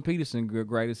Jordan Peterson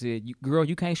greatest hit. Girl,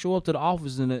 you can't show up to the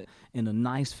office in a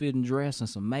nice fitting dress and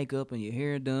some makeup and your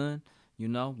hair done. You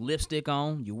know, lipstick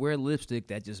on. You wear lipstick,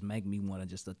 that just make me want to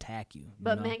just attack you.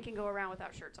 But know? men can go around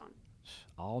without shirts on.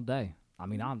 All day. I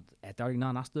mean, I'm at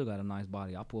 39. I still got a nice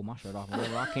body. I pull my shirt off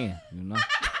whenever I can. You know.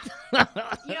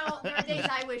 You know, there are days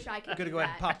I wish I could. I'm gonna do go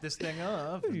ahead and that. pop this thing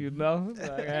off. You know. Like,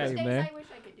 hey, There's days man. I wish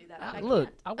I could do that. I Look,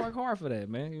 can't. I work hard for that,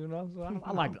 man. You know, so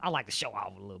I like to show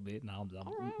off a little bit. No,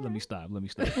 let me stop.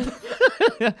 Let's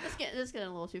get a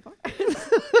little too far.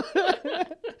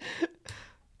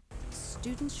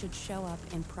 Students should show up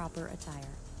in proper attire.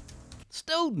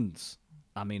 Students.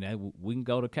 I mean, hey, we can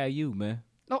go to KU, man.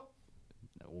 Oh.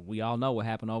 We all know what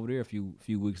happened over there a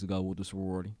few weeks ago with the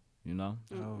sorority. You know,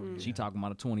 she talking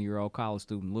about a 20-year-old college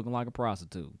student looking like a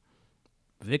prostitute,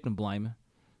 victim blaming,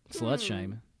 slut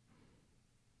shaming.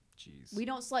 Jeez. We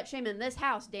don't slut shame in this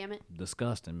house, damn it.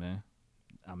 Disgusting, man.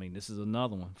 I mean, this is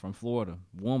another one from Florida.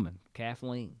 Woman,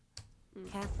 Kathleen.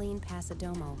 Kathleen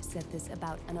Pasadomo said this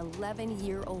about an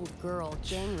 11-year-old girl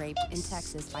gang raped in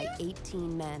Texas by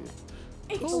 18 men.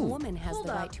 If a woman has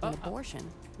the right to an abortion,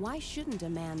 why shouldn't a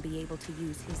man be able to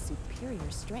use his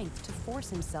superior strength to force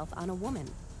himself on a woman?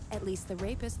 At least the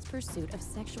rapist's pursuit of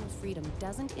sexual freedom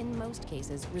doesn't, in most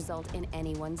cases, result in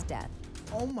anyone's death.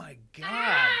 Oh my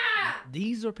God.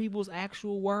 These are people's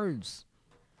actual words.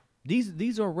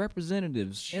 These are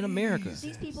representatives in America.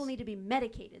 These people need to be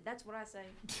medicated. That's what I say.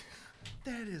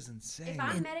 That is insane. If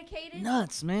I'm medicated,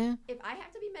 Nuts, man. If I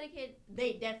have to be medicated,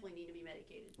 they definitely need to be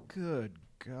medicated. Good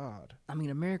God. I mean,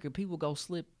 America, people go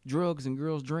slip drugs in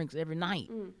girls' drinks every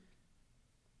night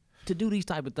to do these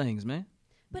type of things, man.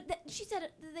 But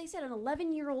they said an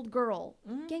 11-year-old girl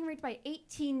getting raped by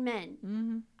 18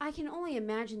 men. I can only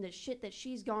imagine the shit that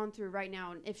she's gone through right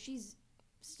now, and if she's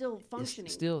still functioning,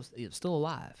 It's still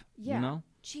alive. Yeah. You know.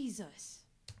 Jesus.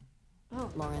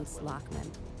 Lawrence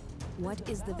Lockman. What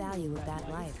is the value of that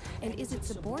life? And is it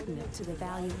subordinate to the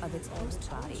value of its host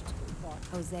body?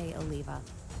 Jose Oliva.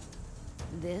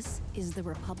 This is the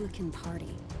Republican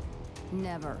Party.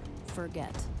 Never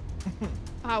forget.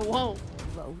 I won't.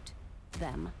 Vote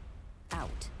them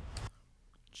out.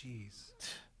 Jeez.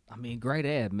 I mean, great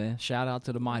ad, man. Shout out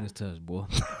to the Midas Touch, boy.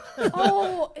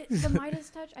 Oh, the Midas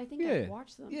Touch. I think I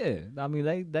watched them. Yeah, I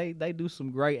mean they do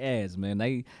some great ads, man.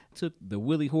 They took the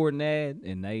Willie Horton ad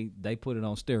and they put it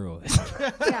on steroids.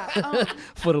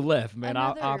 For the left, man.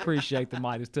 I appreciate the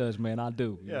Midas Touch, man. I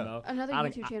do. You know? Another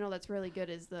YouTube channel that's really good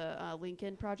is the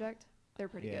Lincoln Project. They're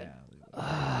pretty good.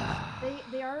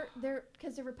 They're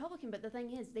because they're Republican, but the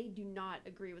thing is, they do not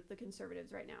agree with the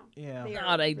conservatives right now. Yeah.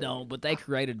 No, they don't. But they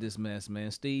created this mess,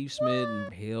 man. Steve Schmidt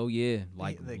and hell yeah,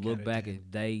 like look back at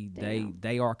they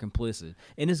are complicit,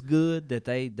 and it's good that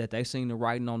they seen the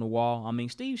writing on the wall. I mean,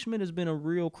 Steve Schmidt has been a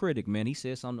real critic, man. He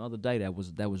said something the other day that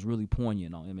was really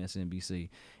poignant on MSNBC,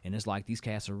 and it's like these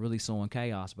cats are really sowing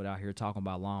chaos, but out here talking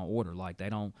about law and order, like they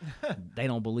don't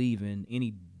believe in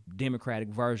any Democratic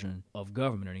version of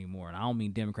government anymore. And I don't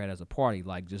mean Democrat as a party,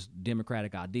 like just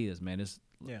democratic ideas, man. It's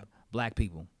black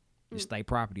people. It's state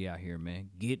property out here,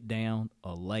 man. Get down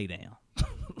or lay down.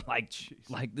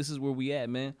 like this is where we at,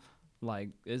 man. Like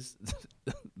it's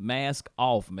mask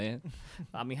off, man.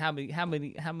 I mean, how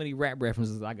many rap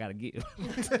references I gotta give?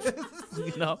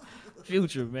 You know,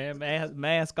 Future, man.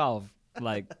 Mask off.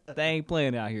 Like they ain't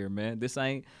playing out here, man. This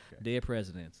ain't Dead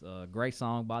Presidents. Great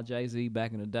song by Jay-Z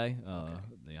back in the day.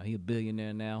 He a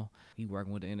billionaire now. He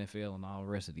working with the NFL and all the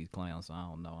rest of these clowns. So I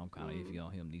don't know. I'm kind of iffy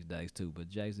on him these days too. But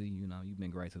Jay-Z, you know, you've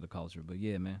been great to the culture. But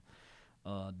yeah, man.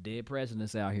 Dead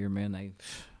Presidents out here, man.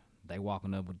 They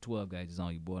walking up with 12 gauges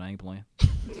on you, boy. They ain't playing.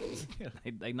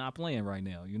 they not playing right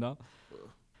now, you know.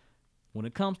 When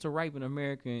it comes to raping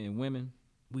American and women,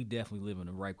 we definitely live in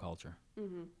a rape culture.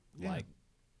 Like.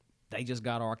 They just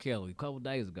got R. Kelly a couple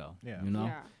days ago. Yeah. You know?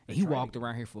 Yeah. And he walked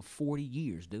around here for 40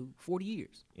 years, dude. 40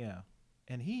 years. Yeah.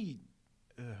 And he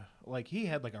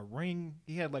had like a ring.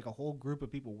 He had like a whole group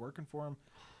of people working for him.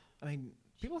 I mean,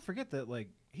 people forget that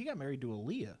like he got married to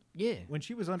Aaliyah. Yeah. When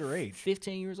she was underage.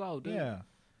 15 years old, dude. Yeah.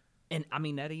 And I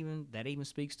mean, that even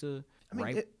speaks to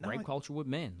rape culture with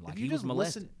men. Like he was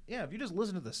molested. If you just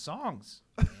listen to the songs,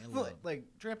 like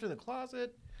Trapped in the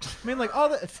Closet. I mean, like all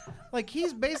that. Like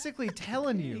he's basically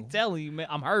telling you. Man,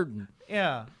 I'm hurting.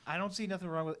 Yeah, I don't see nothing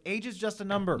wrong with age is just a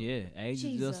number. Yeah, age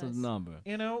is just a number.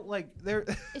 You know, like there.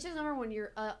 It's just a number when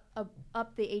you're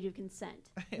up the age of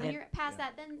consent. When you're past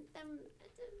that, then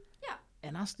yeah.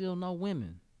 And I still know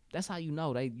women. That's how you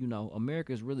know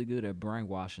America is really good at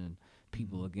brainwashing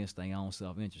people against their own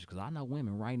self-interest. Because I know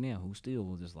women right now who still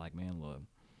was just like, man, look,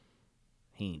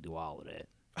 he ain't do all of that.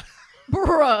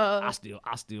 Bruh.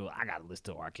 I gotta listen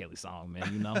to R. Kelly song,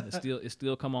 man. You know, it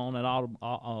still come on at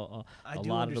all a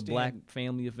lot of the black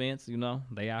family events. You know,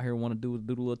 they out here want to do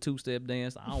the little two-step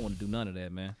dance. I don't want to do none of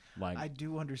that, man. Like I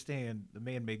do understand the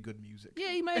man made good music.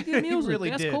 Yeah, he made good music. Really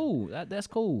that's did. Cool. That's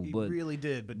cool. He but really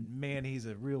did. But man, he's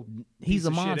a real. He's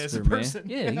a monster, as a man. person.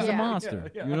 Yeah, he's a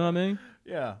monster. Yeah. You know what I mean?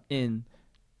 Yeah. And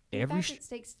the fact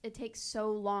it takes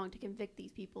so long to convict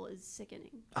these people is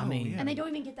sickening. I mean, and they don't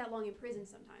even get that long in prison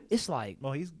sometimes. It's like,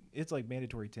 well, it's like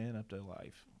mandatory 10 up to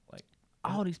life. Like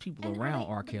all these people around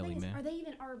R. Kelly, man. Are they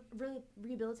even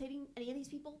rehabilitating any of these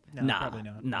people? No, probably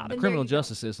not. Nah, the criminal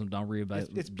justice system don't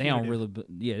rehabilitate. They don't really.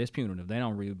 Yeah, it's punitive. They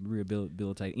don't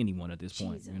rehabilitate anyone at this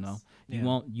point. You know,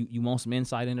 you want some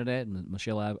insight into that?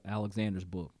 Michelle Alexander's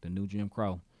book, The New Jim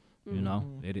Crow. You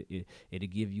know, it'll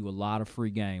give you a lot of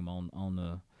free game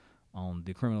on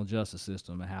the criminal justice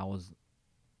system and how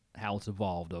it's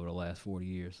evolved over the last 40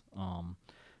 years.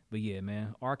 But yeah,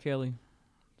 man, R. Kelly,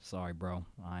 sorry, bro.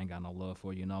 I ain't got no love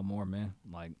for you no more, man.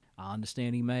 Like, I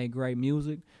understand he made great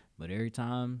music, but every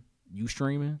time you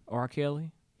streaming R.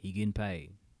 Kelly, he getting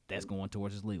paid. That's going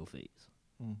towards his legal fees.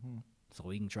 Mm-hmm. So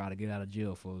he can try to get out of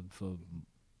jail for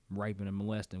raping and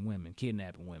molesting women,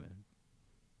 kidnapping women.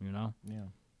 You know? Yeah.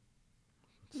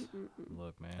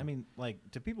 Look, man. I mean, like,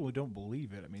 to people who don't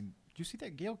believe it, I mean, did you see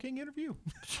that Gayle King interview?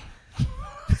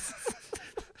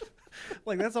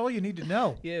 Like that's all you need to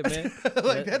know. Yeah, man.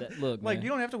 Like look, like man. you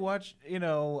don't have to watch,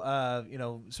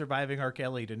 Surviving R.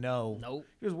 Kelly to know. Nope.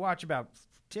 You just watch about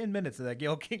 10 minutes of that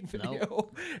Gayle King video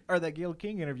or that Gayle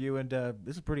King interview, and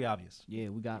this is pretty obvious. Yeah,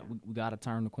 we got to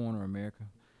turn the corner, America.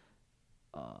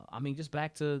 I mean, just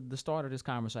back to the start of this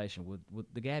conversation with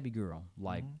the Gabby girl.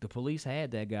 Like, the police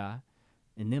had that guy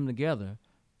and them together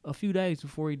a few days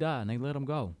before he died, and they let him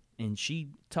go. And she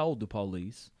told the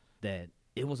police that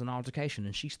it was an altercation,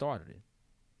 and she started it.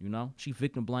 You know? She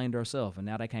victim blamed herself, and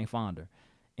now they can't find her.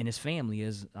 And his family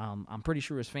is, I'm pretty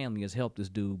sure his family has helped this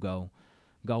dude go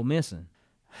missing.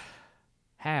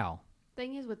 How?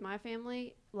 Thing is, with my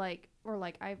family, I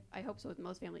hope so with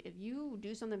most family, if you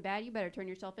do something bad, you better turn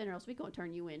yourself in, or else we gonna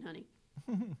turn you in, honey.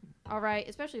 All right,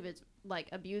 especially if it's like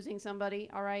abusing somebody.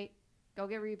 All right, go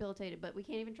get rehabilitated. But we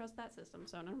can't even trust that system,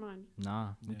 so never mind. Nah,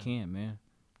 we can't, man.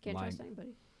 Can't trust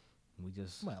anybody. We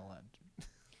just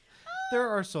there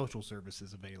are social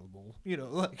services available. You know,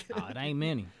 like it ain't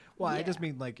many. Well, I just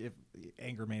mean like if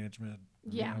anger management,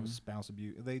 Yeah. spouse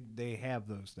abuse, they have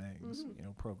those things,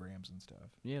 programs and stuff.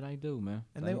 Yeah, they do, man.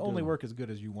 And they only work as good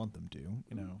as you want them to,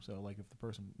 So like if the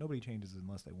person, nobody changes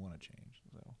unless they want to change.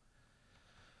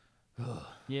 So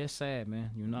yeah, it's sad,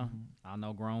 man. You know, I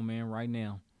know grown men right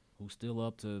now who's still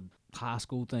up to high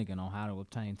school thinking on how to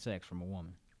obtain sex from a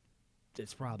woman.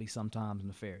 It's probably sometimes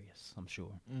nefarious, I'm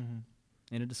sure.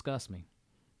 And it disgusts me.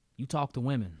 You talk to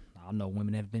women. I know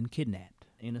women have been kidnapped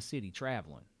in a city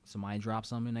traveling. Somebody drops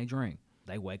something in they drink.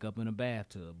 They wake up in a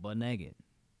bathtub, butt naked.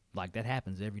 Like that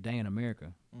happens every day in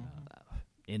America.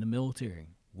 In the military,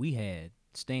 we had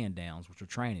stand downs, which are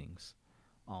trainings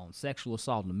on sexual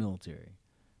assault in the military,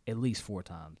 at least 3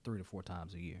 to 4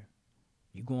 times a year.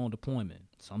 You go on deployment,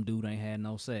 some dude ain't had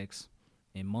no sex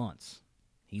in months.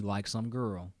 He likes some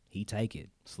girl, he take it,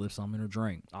 slip something in her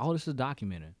drink. All this is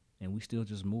documented, and we still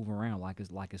just move around like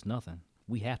it's nothing.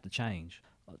 We have to change.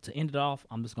 To end it off,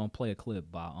 I'm just gonna play a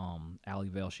clip by Ali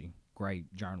Velshi,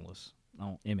 great journalist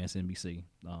on MSNBC.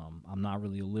 I'm not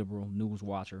really a liberal news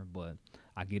watcher, but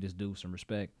I give this dude some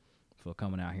respect for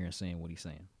coming out here and saying what he's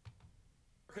saying.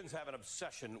 Americans have an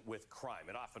obsession with crime.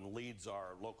 It often leads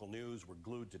our local news. We're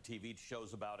glued to TV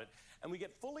shows about it, and we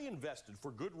get fully invested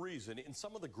for good reason in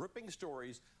some of the gripping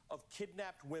stories of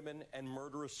kidnapped women and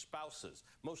murderous spouses,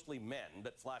 mostly men,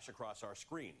 that flash across our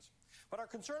screens. But our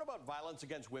concern about violence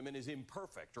against women is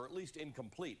imperfect, or at least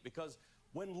incomplete, because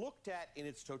when looked at in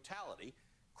its totality,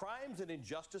 crimes and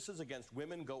injustices against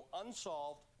women go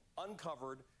unsolved,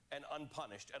 uncovered, and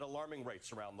unpunished at alarming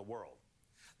rates around the world.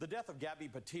 The death of Gabby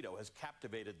Petito has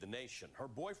captivated the nation. Her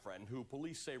boyfriend, who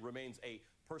police say remains a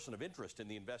person of interest in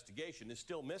the investigation, is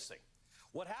still missing.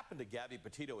 What happened to Gabby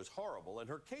Petito is horrible, and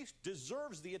her case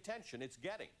deserves the attention it's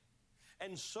getting.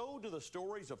 And so do the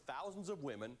stories of thousands of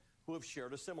women who have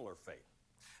shared a similar fate.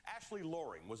 Ashley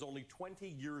Loring was only 20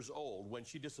 years old when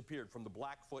she disappeared from the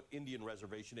Blackfoot Indian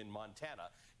Reservation in Montana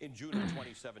in June of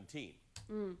 2017.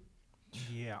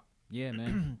 Yeah. Yeah,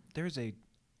 man. There's a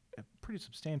pretty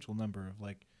substantial number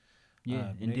of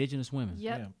indigenous women.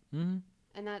 Yep. Yeah.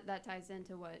 And that ties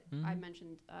into what I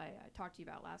mentioned, I talked to you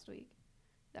about last week,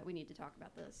 that we need to talk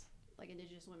about this, like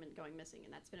indigenous women going missing,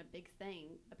 and that's been a big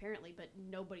thing apparently, but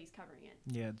nobody's covering it.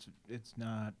 Yeah, it's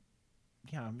not.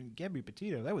 Yeah, I mean Gabby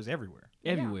Petito, that was everywhere.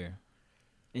 Everywhere.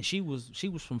 And she was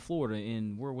from Florida,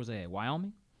 and where was that?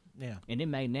 Wyoming? Yeah. And it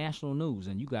made national news,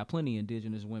 and you got plenty of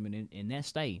indigenous women in that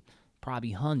state,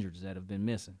 probably hundreds that have been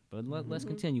missing. But let's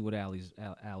continue with Allie's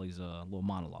little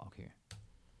monologue here.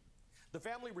 The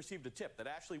family received a tip that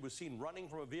Ashley was seen running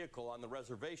from a vehicle on the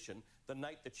reservation the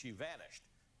night that she vanished.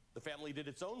 The family did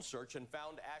its own search and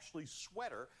found Ashley's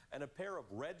sweater and a pair of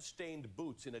red-stained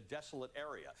boots in a desolate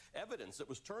area, evidence that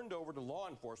was turned over to law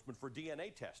enforcement for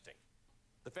DNA testing.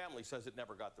 The family says it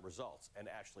never got the results, and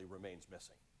Ashley remains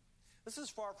missing. This is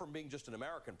far from being just an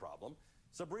American problem.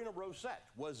 Sabrina Rosette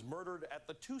was murdered at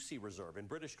the Tusi Reserve in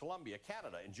British Columbia,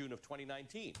 Canada, in June of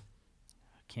 2019.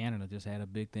 Canada just had a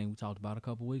big thing we talked about a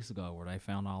couple weeks ago, where they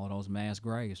found all of those mass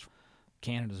graves.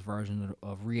 Canada's version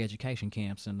of re-education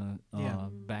camps in the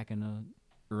back in the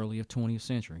early 20th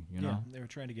century. You know, they were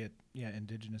trying to get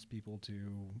indigenous people to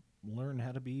learn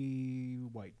how to be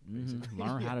white,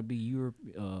 learn how to be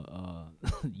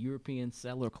European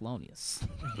settler colonists.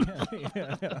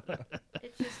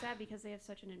 It's just sad because they have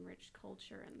such an enriched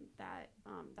culture, and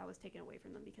that was taken away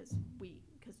from them because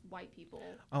white people.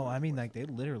 Oh, I mean, like they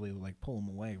literally pull them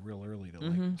away real early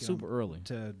to super early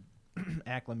to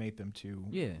acclimate them to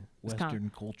Western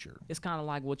culture. It's kind of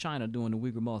like what China doing to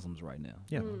Uyghur Muslims right now.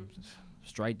 Yeah.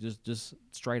 Just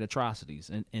straight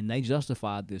atrocities, and they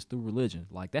justified this through religion.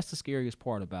 Like that's the scariest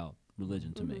part about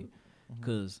religion to me,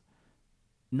 because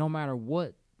no matter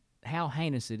what how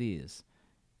heinous it is,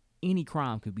 any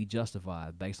crime could be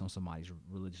justified based on somebody's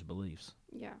religious beliefs.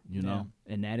 Yeah. You know,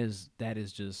 and that is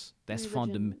just that's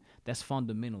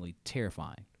fundamentally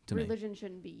terrifying to me. Religion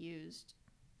shouldn't be used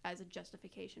as a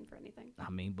justification for anything. I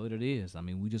mean, but it is. I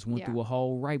mean, we just went Yeah. through a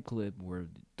whole rape clip where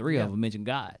 3 of them mentioned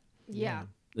God. Yeah.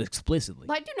 Explicitly.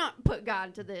 Like, do not put God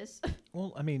into this.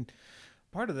 Well, I mean,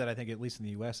 part of that, I think, at least in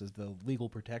the U.S., is the legal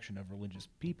protection of religious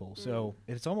people. So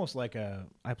it's almost like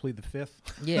I plead the fifth.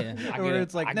 Yeah, where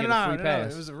it's like, no,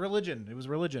 it was a religion. It was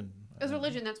religion. It was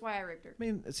religion. That's why I raped her. I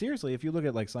mean, seriously, if you look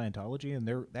at like Scientology,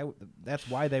 and that's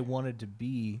why they wanted to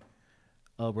be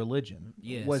a religion.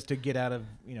 Yes. Was to get out of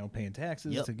paying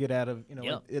taxes, to get out of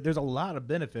like, there's a lot of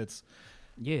benefits.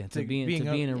 Yeah, to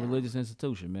being a religious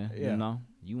institution, man. Yeah. You know,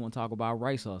 you want to talk about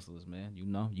race hustlers, man. You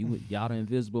know, y'all the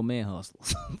invisible man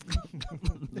hustlers.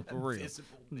 For real.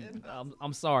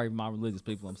 I'm sorry, my religious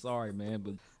people. I'm sorry, man,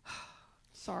 but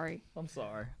sorry. I'm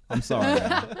sorry. I'm sorry.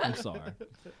 Man. I'm sorry.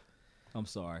 I'm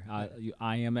sorry.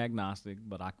 I am agnostic,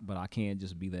 but I can't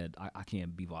just be that. I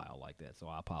can't be vile like that. So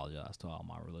I apologize to all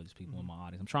my religious people in my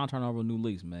audience. I'm trying to turn over a new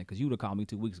lease, man. Because you would have called me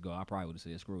 2 weeks ago. I probably would have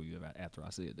said screw you after I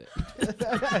said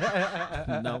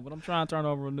that. No, but I'm trying to turn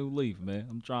over a new leaf, man.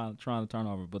 I'm trying to turn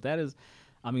over. But that is,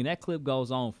 I mean, that clip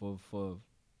goes on for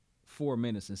 4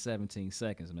 minutes and 17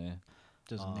 seconds, man.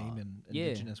 Just naming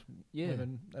indigenous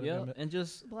women. Yeah, and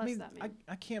just bless that man.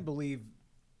 I can't believe,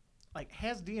 like,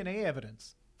 has DNA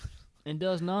evidence. And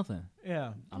does nothing.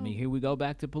 Yeah. I mean, here we go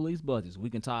back to police budgets. We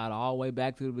can tie it all the way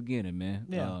back to the beginning, man.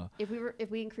 Yeah.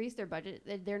 If we increase their budget,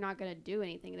 they're not going to do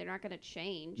anything. They're not going to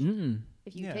change.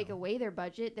 If you Yeah. take away their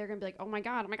budget, they're going to be like, oh my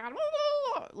god,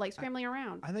 like scrambling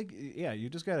around. I think you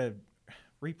just gotta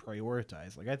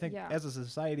reprioritize. Like I think as a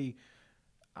society,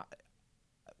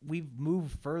 we've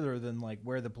moved further than like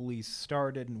where the police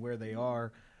started and where they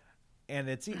are. And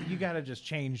you got to just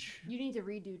change. You need to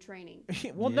redo training.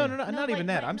 Well, no, not even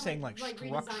that. I'm no, saying like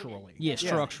structurally. Yeah,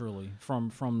 structurally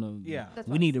from the. Yeah. That's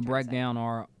We what need I to was break trying to say. down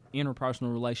our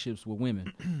interpersonal relationships with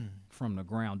women from the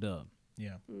ground up.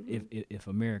 Yeah. If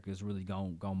America is really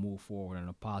gonna move forward in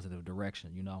a positive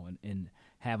direction, you know, and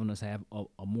having us have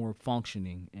a more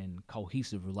functioning and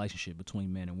cohesive relationship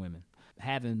between men and women.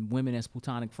 Having women as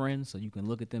platonic friends, so you can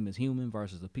look at them as human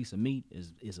versus a piece of meat,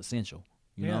 is essential.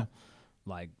 You know.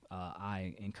 Like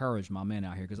I encourage my men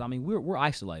out here because I mean we're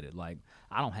isolated. Like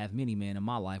I don't have many men in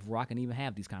my life where I can even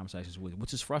have these conversations with,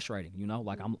 which is frustrating. You know,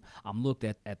 like I'm looked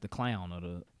at the clown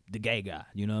or the gay guy.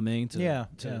 You know what I mean?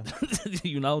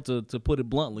 You know, to put it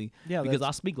bluntly. Yeah. Because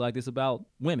I speak like this about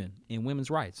women and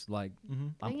women's rights. Like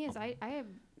The thing is, I have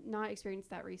not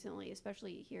experienced that recently,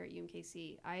 especially here at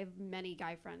UMKC. I have many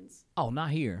guy friends. Oh,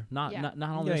 not here, not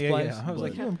on this Yeah. place. I was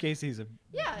like, but UMKC's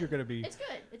you're gonna be. It's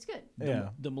good. It's good. Yeah.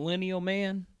 The millennial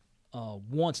man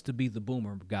wants to be the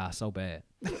boomer guy so bad.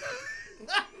 You're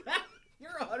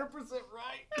 100%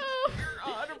 right. You're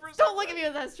 100%. Don't look at me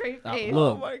with that straight face.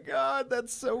 Look. Oh my God,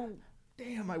 that's so.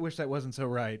 Damn, I wish that wasn't so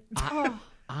right.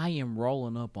 I am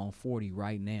rolling up on 40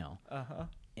 right now.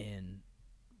 And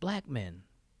black men.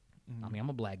 I mean, I'm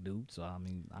a black dude, so I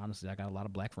mean, honestly, I got a lot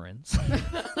of black friends.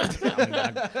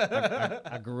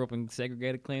 I grew up in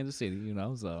segregated Kansas City, you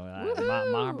know, so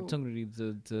my opportunity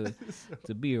to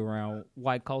be around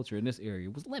white culture in this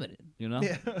area was limited, you know.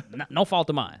 No fault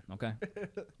of mine, okay.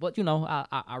 But you know,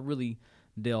 I really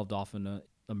delved off into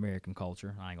American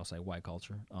culture. I ain't gonna say white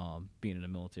culture. Being in the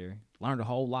military, learned a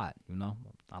whole lot, you know.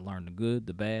 I learned the good,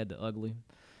 the bad, the ugly,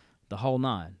 the whole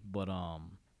nine. But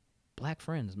black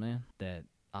friends, man, that.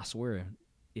 I swear,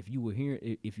 if you hear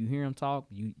him talk,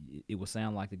 it would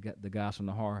sound like the guys from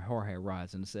the hardhead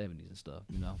riots in the 70s and stuff,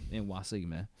 you know, NYC,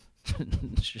 man.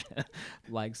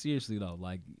 Like seriously though,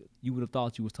 like you would have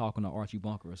thought you was talking to Archie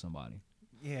Bunker or somebody.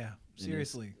 Yeah,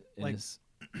 seriously. It's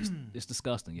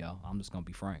disgusting, y'all. I'm just gonna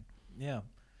be frank. Yeah,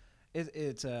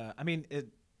 it's I mean it.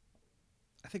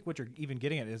 I think what you're even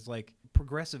getting at is like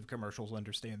progressive commercials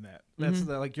understand that. That's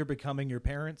like you're becoming your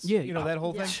parents. Yeah, you know that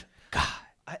whole thing. God.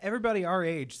 Everybody our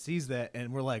age sees that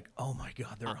and we're like, oh my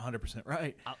God, they're 100%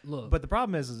 right. Look, but the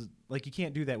problem is like you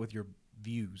can't do that with your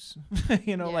views.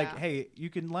 You know, like, hey, you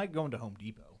can like going to Home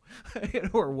Depot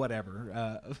or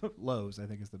whatever. Lowe's, I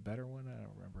think, is the better one. I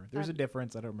don't remember. There's a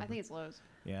difference. I don't remember. I think it's Lowe's.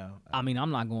 Yeah. I mean, I'm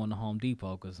not going to Home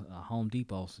Depot because Home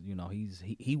Depot's, you know,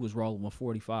 he was rolling with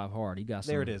 45 hard. He got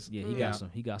some, there it is. Yeah, he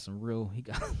got some real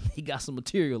he got some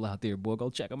material out there, boy. Go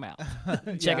check him out.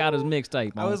 Check out his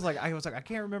mixtape. I was like, I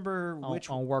can't remember which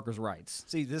on workers' rights.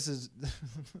 See, this is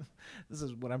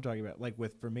what I'm talking about. Like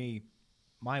for me,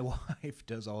 my wife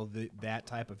does all that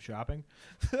type of shopping.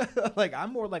 Like,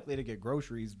 I'm more likely to get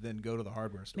groceries than go to the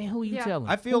hardware store. Man, who are you telling?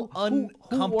 I feel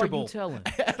uncomfortable who are you telling?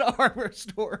 at a hardware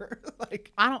store.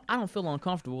 Like, I don't feel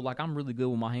uncomfortable. Like, I'm really good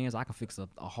with my hands. I can fix a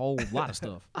whole lot of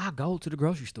stuff. I go to the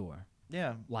grocery store.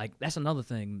 Yeah. Like, that's another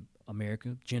thing,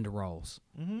 America, gender roles.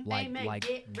 Mhm. Amen. Like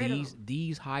Get rid of 'em.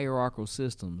 these hierarchical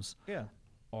systems Yeah.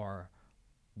 are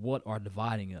what are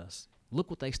dividing us. Look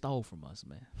what they stole from us,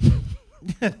 man.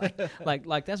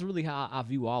 like that's really how I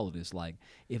view all of this. Like,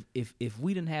 if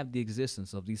we didn't have the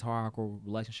existence of these hierarchical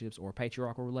relationships or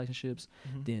patriarchal relationships,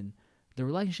 then the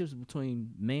relationships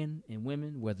between men and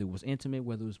women, whether it was intimate,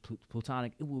 whether it was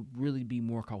platonic, it would really be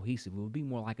more cohesive. It would be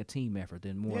more like a team effort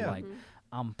than more like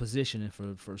I'm positioning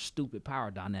for stupid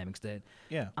power dynamics that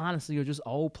honestly are just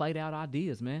old played out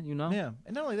ideas, man. You know? Yeah.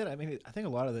 And not only that, I mean, I think a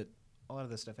lot of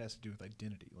this stuff has to do with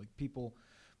identity. Like, people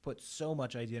put so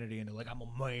much identity into, like, I'm a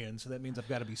man, so that means I've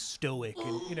got to be stoic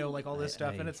and, you know, like all this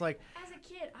stuff. And it's like, As a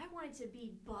kid, I wanted to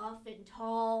be buff and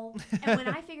tall, and when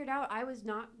I figured out I was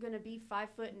not gonna be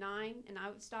 5'9" and I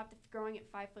would stop growing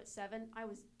at 5'7", I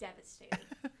was devastated.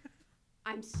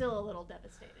 I'm still a little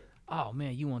devastated. Oh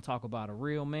man, you want to talk about a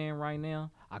real man right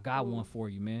now? I got one for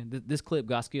you, man. This clip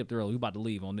got skipped early. We about to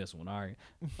leave on this one. All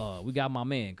right, we got my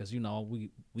man because you know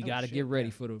we got to get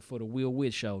ready for the Will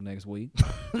Witt show next week.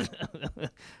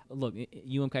 Look,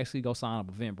 UMKC go sign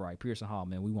up Eventbrite, Pearson Hall,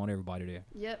 man. We want everybody there.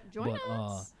 Yep, join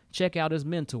us. Check out his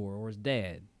mentor or his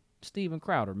dad, Steven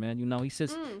Crowder, man. You know he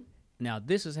sits. Now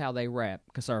this is how they wrap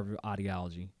conservative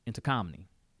ideology into comedy.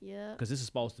 Yeah. Because this is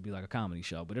supposed to be like a comedy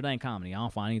show, but it ain't comedy. I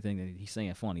don't find anything that he's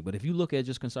saying funny. But if you look at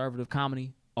just conservative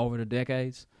comedy over the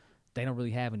decades, they don't really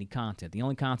have any content. The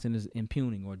only content is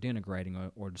impugning or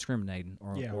denigrating or discriminating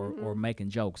or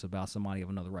making jokes about somebody of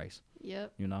another race.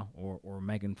 Yep. You know, or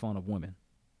making fun of women.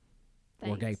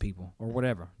 Or gay Thanks. people or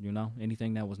whatever, you know,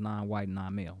 anything that was non-white and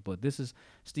non-male. But this is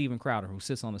Steven Crowder, who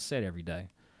sits on the set every day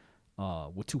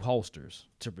with two holsters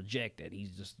to project that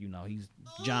he's just, you know, he's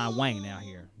John Wayne out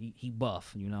here. He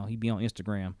buff, you know. He be on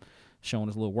Instagram showing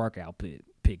his little workout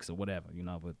pics or whatever, you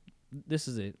know. But this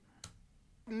is it.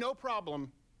 No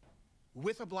problem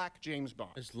with a black James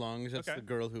Bond. As long as it's the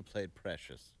girl who played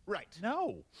Precious. Right.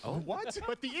 No. Oh, what?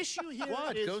 But the issue here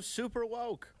What? is... Go super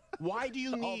woke. Why do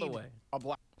you need a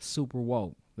black... Super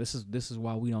woke. This is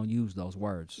why we don't use those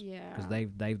words. Yeah. Because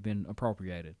they've been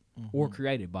appropriated or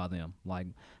created by them. Like,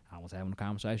 I was having a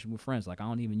conversation with friends. Like, I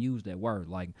don't even use that word.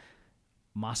 Like,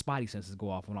 my spidey senses go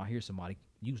off when I hear somebody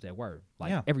use that word.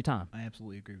 Like, every time. I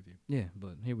absolutely agree with you. Yeah,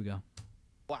 but here we go.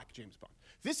 Black James Bond.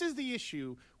 This is the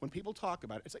issue when people talk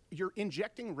about it. It's like you're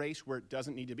injecting race where it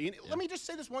doesn't need to be. And let me just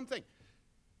say this one thing.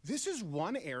 This is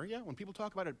one area when people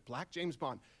talk about it, black James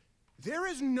Bond. There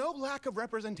is no lack of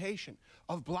representation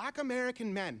of black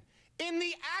American men in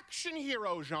the action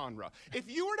hero genre.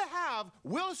 If you were to have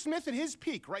Will Smith at his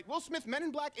peak, right? Will Smith, Men in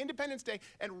Black, Independence Day,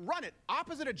 and run it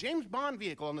opposite a James Bond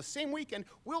vehicle on the same weekend,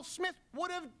 Will Smith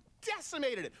would have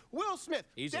decimated it. Will Smith,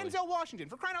 Easily. Denzel Washington.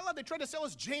 For crying out loud, they tried to sell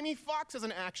us Jamie Foxx as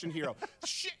an action hero.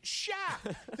 Shaft.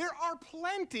 There are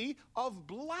plenty of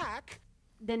black.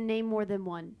 Then name more than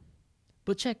one.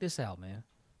 But check this out, man.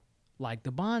 Like,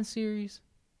 the Bond series,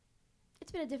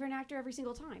 It's been a different actor every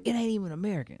single time. it ain't even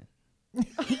American.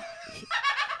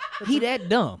 He that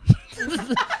dumb.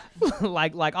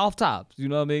 like off top, you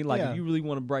know what I mean? Like, if you really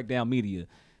want to break down media,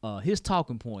 his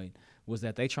talking point was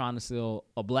that they trying to sell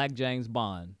a black James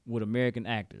Bond with American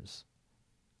actors.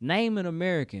 Name an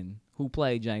American who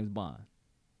played James Bond.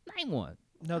 Name one.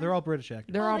 No, they're all British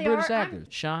actors. They're all British actors.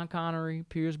 Sean Connery,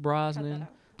 Pierce Brosnan,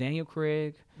 Daniel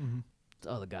Craig, the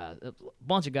other guys. A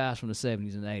bunch of guys from the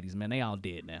 70s and 80s, man. They all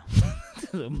dead now.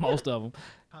 Most of them.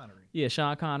 Connery. Yeah,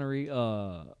 Sean Connery. It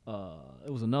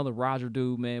was another Roger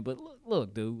dude, man. But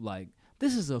look, dude, like,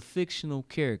 this is a fictional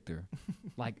character.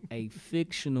 Like, a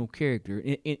fictional character.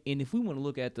 And if we want to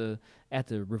look at the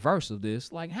reverse of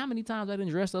this, like, how many times I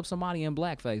didn't dress up somebody in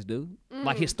blackface, dude?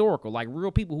 Like, historical, like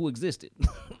real people who existed.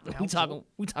 we talking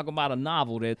about a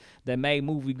novel that made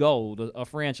movie gold, a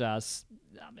franchise.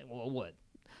 I mean, what?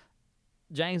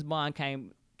 James Bond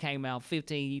came out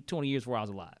 15, 20 years before I was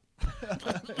alive.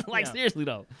 Like, seriously,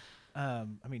 though. I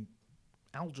mean,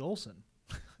 Al Jolson.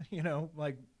 You know,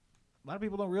 like, a lot of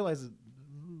people don't realize it's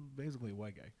basically a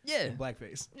white guy. Yeah. In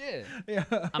blackface. Yeah.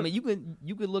 Yeah. I mean,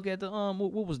 you could look at the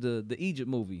what was the Egypt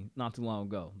movie not too long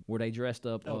ago where they dressed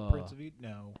up Prince of Egypt?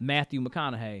 No. Matthew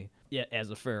McConaughey as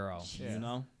a pharaoh. Yeah. You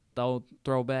know,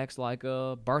 throwbacks like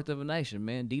Birth of a Nation,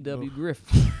 man. D.W.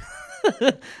 Griffith.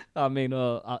 I mean,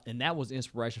 and that was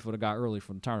inspiration for the guy early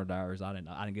from the Turner Diaries. I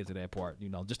didn't get to that part. You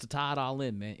know, just to tie it all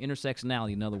in, man.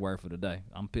 Intersectionality, another word for the day.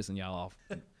 I'm pissing y'all off,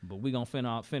 but we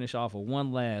gonna finish off with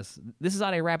one last. This is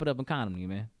how they wrap it up in comedy,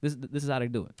 man. This is how they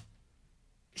do it.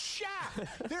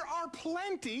 Shaft. There are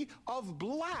plenty of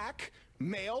black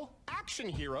male action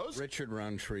heroes. Richard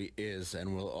Roundtree is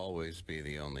and will always be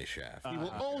the only Shaft. He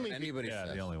will only anybody yeah,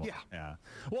 says. the only one. Yeah. Yeah.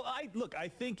 Well, I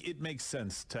think it makes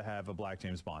sense to have a black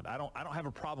James Bond. I don't have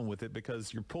a problem with it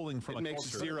because you're pulling from It a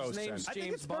makes culture. zero sense. I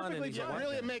think it's perfectly fine.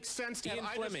 Really, it makes sense to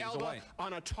have Idris Elba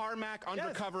on a tarmac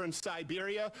undercover in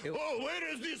Siberia. Oh,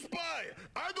 where is this spy?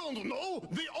 I don't know.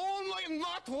 The only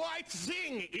not white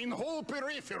thing in whole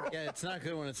peripheral. Yeah, it's not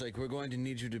good when it's like, we're going to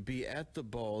need you to be at the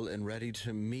ball and ready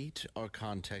to meet our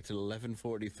contact at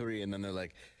 11:43, and then they're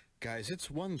like, guys, it's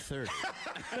 1:30.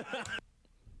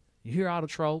 You hear all the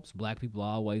tropes. Black people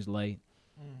are always late.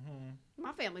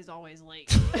 My family's always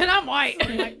late, and I'm white.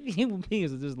 Like, human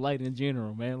beings are just late in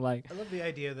general, man. Like, I love the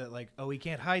idea that like, oh, he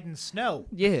can't hide in snow.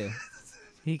 yeah,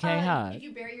 he can't If hide.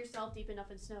 you bury yourself deep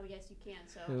enough in snow, yes, you can.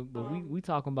 So, But we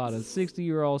talking about a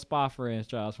 60-year-old spy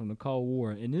franchise from the Cold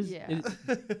War, and this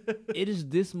it is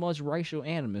this much racial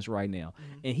animus right now.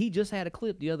 And he just had a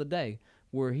clip the other day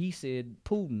where he said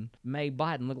Putin made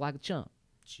Biden look like a chump.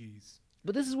 Jeez.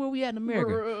 But this is where we at in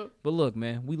America. But look,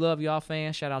 man, we love y'all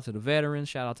fans. Shout out to the veterans.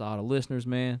 Shout out to all the listeners,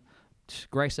 man.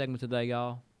 Great segment today,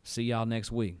 y'all. See y'all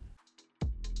next week.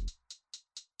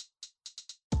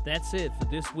 That's it for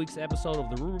this week's episode of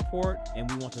The Rue Report,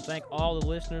 and we want to thank all the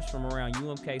listeners from around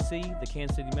UMKC, the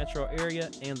Kansas City metro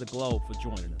area, and the globe for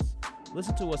joining us.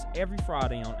 Listen to us every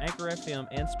Friday on Anchor FM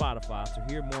and Spotify to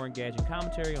hear more engaging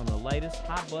commentary on the latest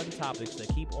hot-button topics that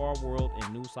keep our world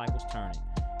and news cycles turning.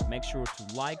 Make sure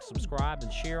to like, subscribe,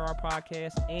 and share our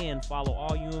podcast, and follow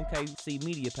all UMKC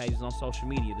media pages on social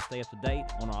media to stay up to date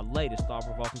on our latest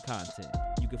thought-provoking content.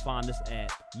 You can find us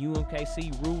at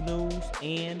UMKC Rue News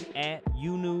and at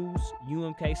UNews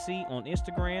UMKC on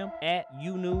Instagram, at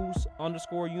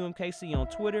UNews_UMKC on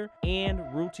Twitter,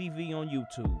 and Rue TV on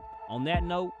YouTube. On that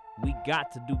note, we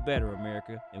got to do better,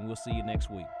 America, and we'll see you next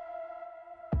week.